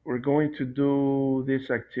 we're going to do this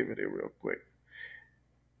activity real quick.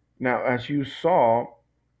 Now, as you saw,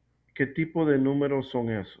 ¿qué tipo de números son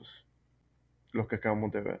esos? Los que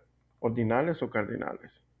acabamos de ver. ¿Ordinales o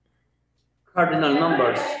cardinales? Cardinal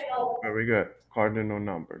numbers. Very good. Cardinal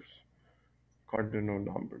numbers. Cardinal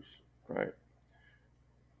numbers, right?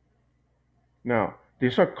 Now,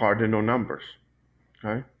 these are cardinal numbers,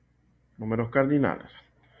 okay? Números cardinales.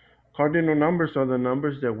 Cardinal numbers are the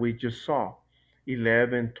numbers that we just saw.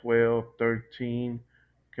 11, 12, 13,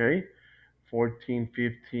 okay? 14,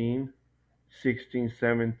 15, 16,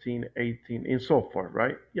 17, 18, and so forth,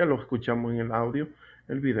 right? Ya lo escuchamos en el audio,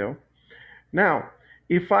 el video. Now,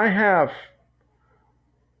 if I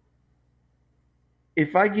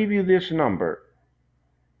give you this number,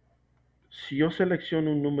 si yo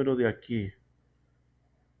selecciono un número de aquí,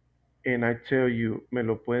 and I tell you, me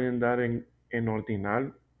lo pueden dar en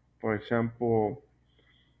ordinal, for example,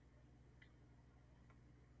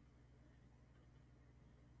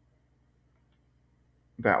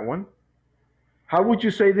 that one. How would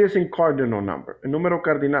you say this in cardinal number? El número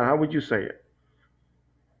cardinal, how would you say it?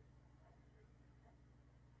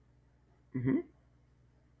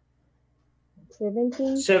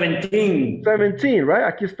 17. 17, right?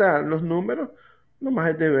 Aquí están los números.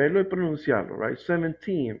 Nomás es de verlo y pronunciarlo, right?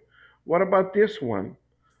 17. What about this one?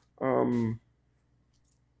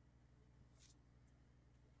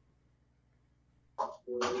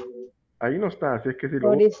 Ahí no está, así es que si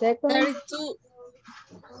lo... 30 seconds. 32.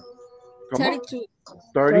 ¿Cómo? 32.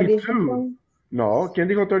 32. No, ¿quién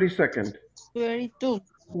dijo 30 seconds? 32.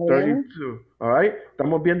 32. All right.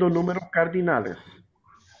 Estamos viendo números cardinales.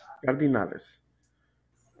 Cardinales.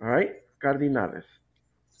 All right. Cardinales.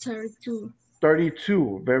 32.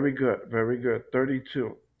 32. Very good. Very good.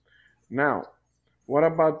 32. Now, what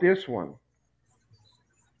about this one?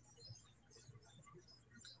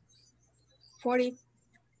 40.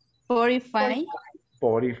 45.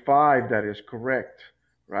 45. That is correct.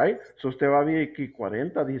 Right? So usted va a ver aquí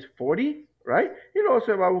 40, dice 40, right? Y luego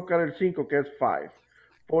se va a buscar el 5 que es 5.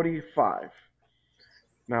 45.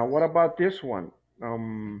 Now, what about this one?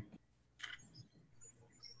 17.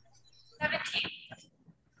 Let me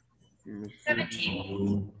see.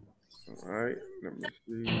 17. All right, let me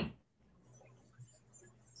see.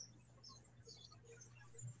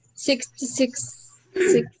 66.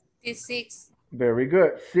 66. Very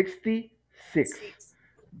good. 66.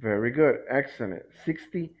 Very good. Excellent.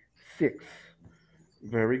 66.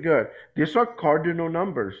 Very good. These are cardinal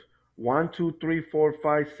numbers. 1, 2, 3, 4,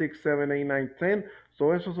 5, 6, 7, 8, 9, 10.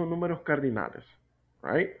 So esos son números cardinales,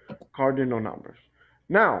 right? Cardinal numbers.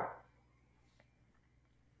 Now,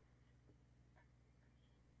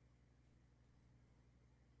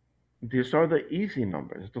 these are the easy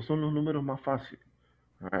numbers. Estos son los números más fáciles,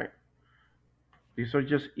 right? These are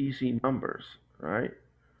just easy numbers, right?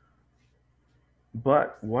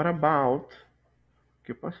 But what about,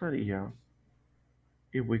 ¿qué pasaría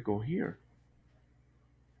if we go here?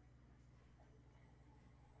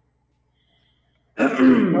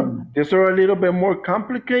 These are a little bit more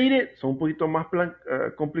complicated. Son un poquito más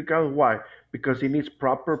complicados. Why? Because it needs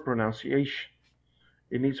proper pronunciation.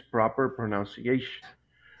 It needs proper pronunciation.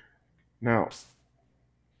 Now,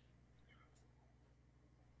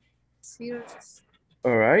 Zeros.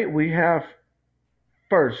 all right, we have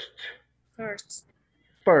first,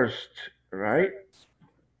 right?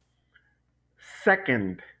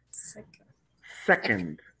 Second,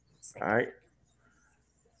 all right?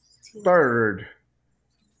 Third.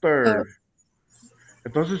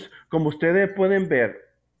 Entonces, como ustedes pueden ver,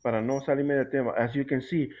 para no salirme del tema, as you can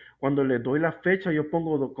see, cuando le doy la fecha, yo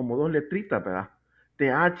pongo como dos letritas, ¿verdad?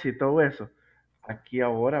 TH y todo eso. Aquí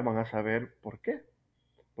ahora van a saber por qué.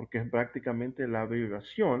 Porque es prácticamente la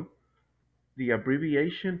abreviación, the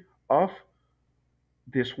abbreviation of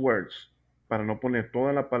these words. para no poner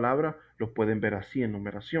toda la palabra, lo pueden ver así en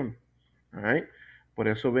numeración. All right? Por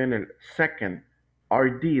eso ven el second,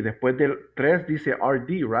 RD. Después del 3 dice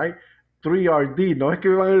RD, right? 3RD. No es que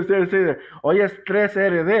van a decir, oye, es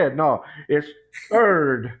 3RD. No, es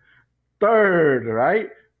third. Third,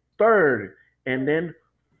 right? Third. And then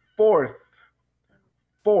fourth.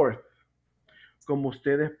 Fourth. Como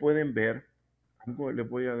ustedes pueden ver, les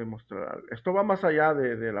voy a demostrar algo. Esto va más allá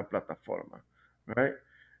de la plataforma, right?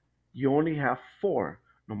 You only have 4.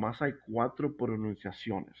 Nomás hay 4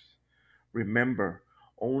 pronunciaciones. Remember,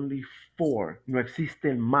 only 4. No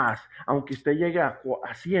existen más. Aunque usted llegue a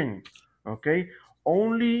 100. ¿Ok?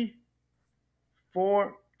 Only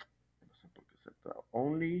 4. No sé por qué se traba.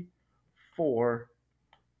 Only 4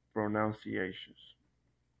 pronunciations.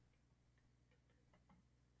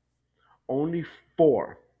 Only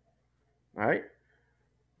 4. Right?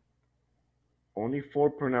 Only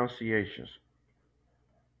 4 pronunciations.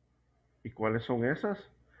 ¿Y cuáles son esas?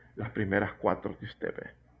 Las primeras 4 que usted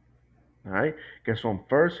ve. Right? Que son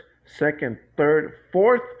first, second, third,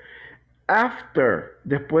 fourth. After,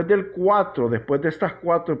 después del 4, después de estas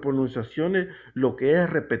 4 pronunciaciones, lo que es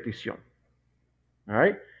repetición.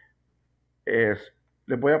 Right?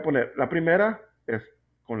 Les voy a poner, la primera es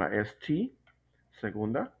con la ST,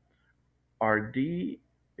 segunda, RD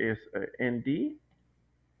es ND,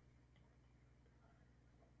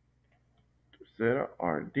 tercera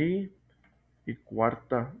RD y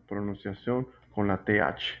cuarta pronunciación con la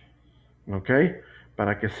TH. ¿Ok?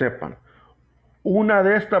 Para que sepan. Una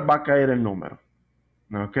de estas va a caer el número.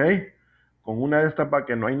 ¿Ok? Con una de estas va a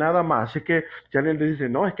que no hay nada más. Así que si alguien le dice,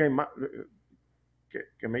 no, es que hay más,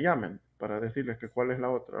 que me llamen para decirles que cuál es la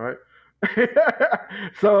otra. Right?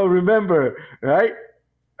 So remember, right?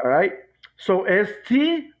 All right. So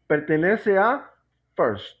ST pertenece a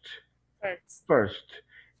first. First.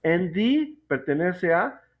 ND pertenece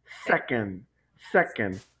a second.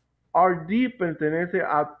 Second. RD pertenece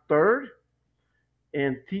a third.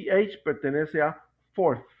 And TH pertenece a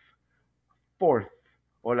fourth. Fourth.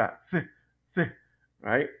 Hola.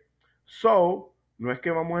 Right? So, no es que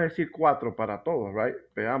vamos a decir 4 para todos, right?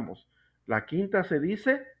 Veamos. La quinta se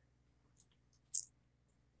dice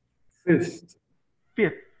Fifth.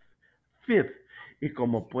 fifth. Fifth. Y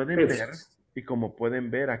como pueden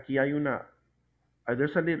ver, aquí hay una.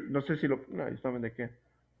 No sé si lo. No, ¿saben de qué?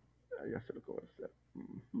 Ya sé lo que voy a hacer.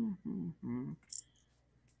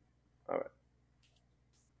 A ver.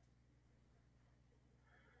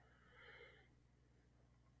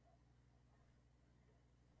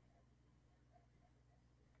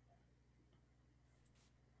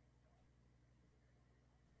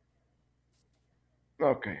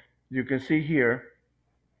 Okay, you can see here.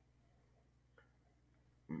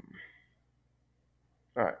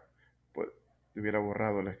 All right. Pues hubiera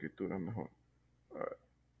borrado la escritura mejor. All right.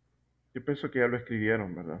 Yo pienso que ya lo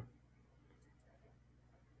escribieron, ¿verdad?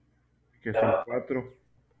 Que son 4.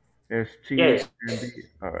 Es T Yes. and D.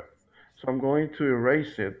 All right. So I'm going to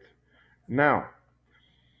erase it. Now,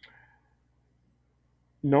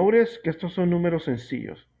 notice que estos son números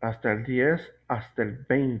sencillos. Hasta el 10, hasta el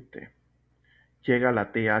 20. Llega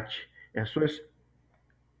la TH. Eso es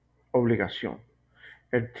obligación.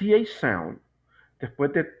 El TH sound,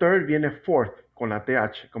 después de third viene fourth con la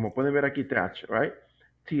TH. Como pueden ver aquí, TH, right?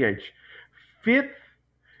 TH. Fifth,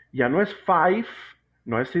 ya no es five,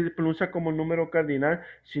 no es si se pronuncia como número cardinal,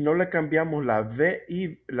 sino le cambiamos la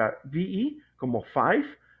VI como five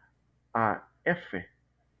a F.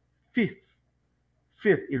 Fifth.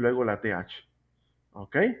 Fifth y luego la TH.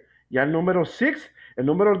 ¿Ok? Ya el número 6, el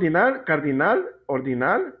número ordinal,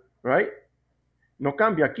 right? No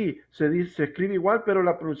cambia aquí. Se escribe igual, pero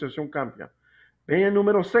la pronunciación cambia. Ven el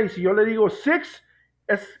número 6. Si yo le digo 6,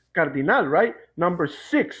 es cardinal, right? Number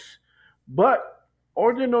 6. But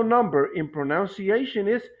ordinal number in pronunciation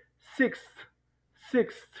is sixth.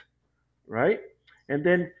 Sixth, right? And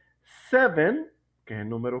then 7, que es el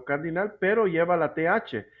número cardinal, pero lleva la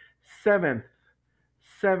TH. Seventh.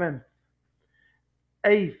 Seventh.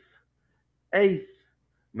 Eighth. Eighth.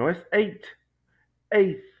 No es eight.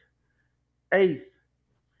 Eighth. Eighth.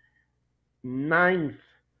 Ninth.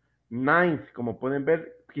 Ninth. Como pueden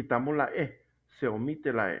ver, quitamos la E. Se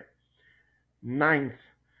omite la E. Ninth.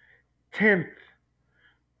 Tenth.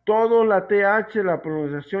 Todo la TH, la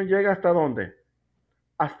pronunciación llega hasta ¿dónde?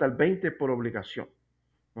 Hasta el 20 por obligación.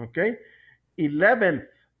 ¿Ok? 11th.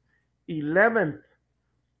 11th.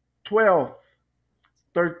 12th.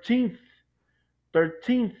 13th.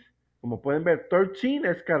 13th. Como pueden ver, 13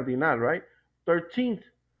 es cardinal, right? 13th.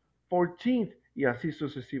 14th. Y así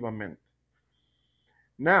sucesivamente.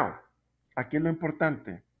 Now, aquí lo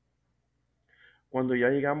importante. Cuando ya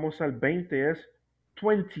llegamos al 20 es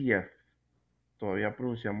 20th. todavía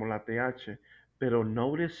pronunciamos la TH, pero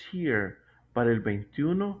notice here, para el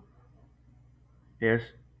 21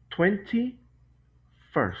 es 21st.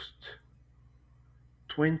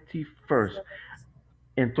 21st.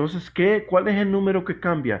 Entonces, ¿cuál es el número que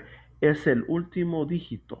cambia? Es el último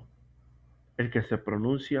dígito, el que se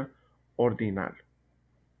pronuncia ordinal.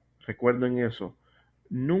 Recuerden eso.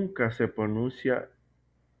 Nunca se pronuncia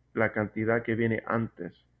la cantidad que viene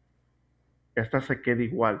antes. Esta se queda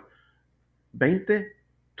igual. 20,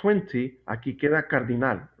 20, aquí queda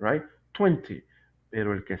cardinal, right? 20.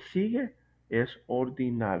 Pero el que sigue es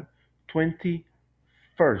ordinal. 21st.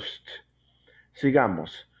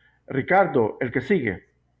 Sigamos. Ricardo, el que sigue.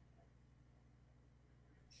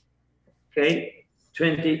 Okay,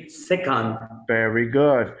 22nd. Very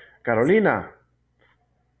good. Carolina.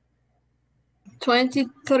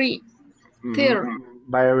 23. Third.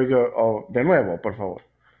 Very good. Oh, de nuevo, por favor.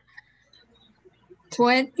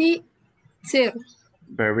 23rd.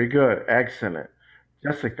 Very good. Excellent.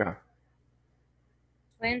 Jessica.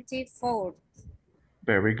 24th.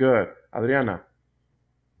 Very good. Adriana.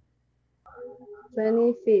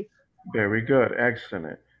 25th. Very good.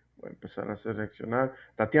 Excellent. Voy a empezar a seleccionar.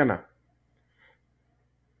 Tatiana.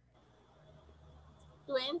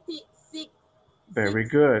 26. Very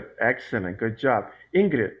good. Excellent. Good job.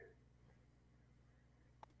 Ingrid.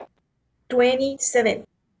 27.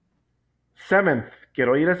 7th.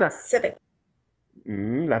 Quiero oír esa. 7.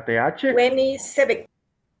 La TH. 27.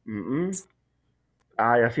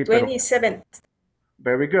 Ah, así, pero. 27.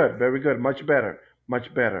 Very good. Very good. Much better.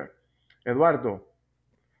 Much better. Eduardo.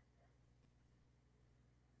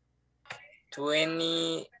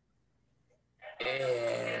 20.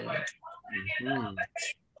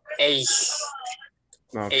 8.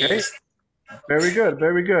 Okay. Very good.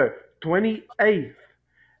 Very good. 28th.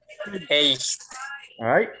 8. All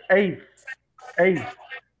right. 8th. 8th.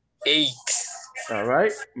 8. All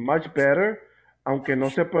right. Much better. Aunque no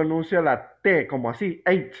se pronuncia la T como así.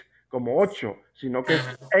 8. Como 8. Sino que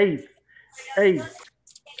es 8th. 8th.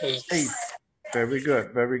 8th. Very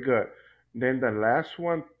good. Very good. Then the last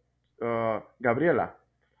one. Gabriela.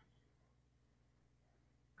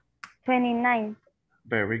 29.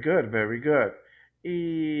 Very good. Very good.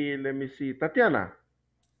 Y let me see. Tatiana.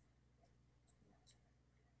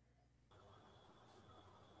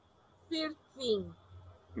 13.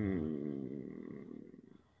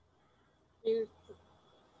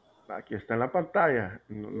 Aquí está en la pantalla.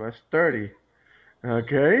 No es 30.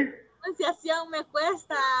 Ok. Pronunciación me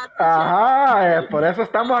cuesta. Ajá. Por eso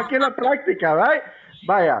estamos aquí en la práctica, ¿right?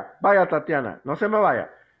 Vaya, Tatiana. No se me vaya.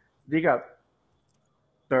 Diga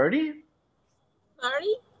 30.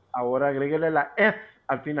 30. Ahora agréguele la F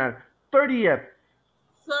al final. 30th.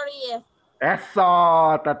 30th.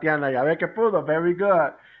 Eso, Tatiana. Ya ve que pudo. Very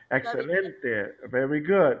good. Excelente. Very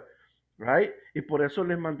good. Right? Y por eso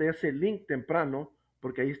les mandé ese link temprano,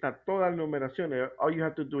 porque ahí está toda la numeración. All you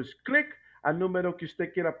have to do is click al número que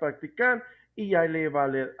usted quiera practicar y ahí le va a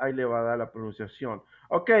dar la pronunciación.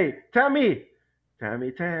 Ok, Tammy.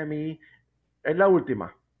 Es la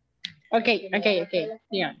última. Ok.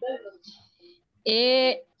 Yeah.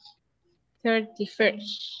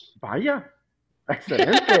 31st. Vaya.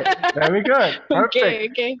 Excelente. Very good.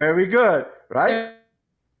 Perfect. Okay. Very good. Right?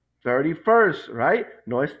 31st, right?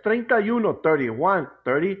 No es 31, 31,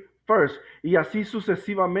 31st. Y así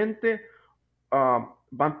sucesivamente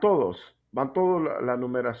van todos la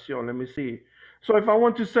numeración. Let me see. So if I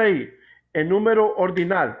want to say el número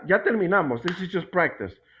ordinal, ya terminamos. This is just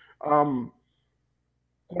practice.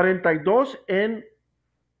 42 en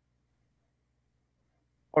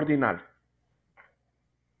ordinal.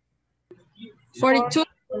 42.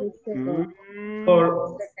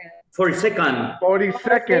 42nd.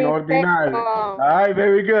 42nd ordinal. Ay,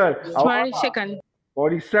 very good. 42nd.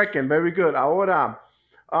 42nd, very good. Ahora,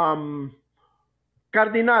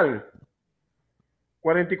 cardinal.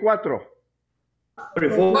 44.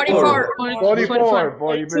 44.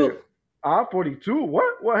 42. Ah, 42.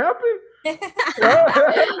 What happened?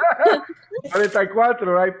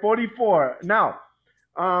 44, right? 44. Now,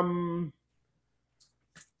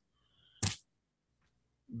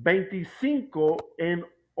 25 en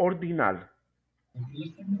ordinal.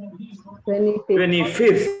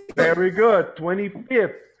 25th. Very good.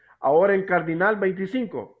 25th. Ahora en cardinal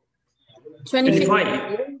 25.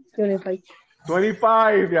 25.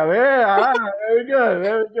 25. Ya ve. Very good.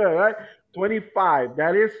 Right? 25.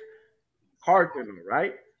 That is cardinal,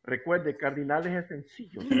 right? Recuerde, cardinales es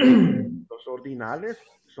sencillo. Los ordinales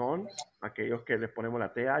son aquellos que les ponemos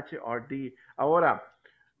la TH, RD. Ahora,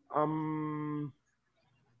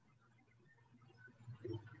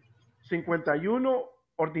 51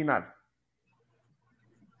 ordinal.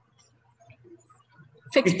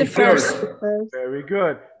 51st. Very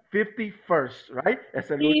good. 51st, right?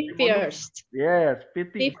 Es el último. 51st. Yes,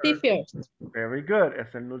 51st. 51st. Very good.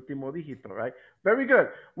 Es el último dígito, right? Very good.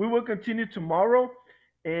 We will continue tomorrow.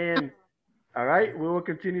 And, all right, we will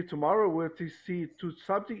continue tomorrow. We'll see two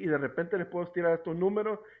subjects y de repente les puedo tirar estos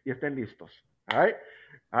números y estén listos. All right?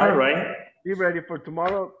 All right. Be ready for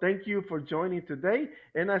tomorrow. Thank you for joining today.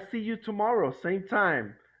 And I see you tomorrow, same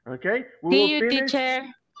time. Okay? We See will you, finish. teacher.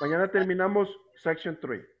 Mañana terminamos section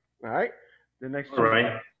 3. All right? The next All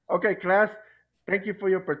right. Okay, class. Thank you for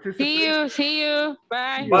your participation. See you.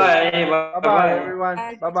 Bye. Bye. Bye-bye, everyone.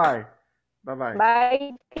 Bye-bye. Bye-bye.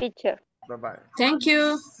 Bye, teacher. Bye-bye. Thank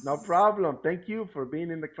you. No problem. Thank you for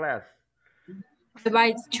being in the class.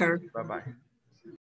 Bye-bye, teacher. Bye-bye.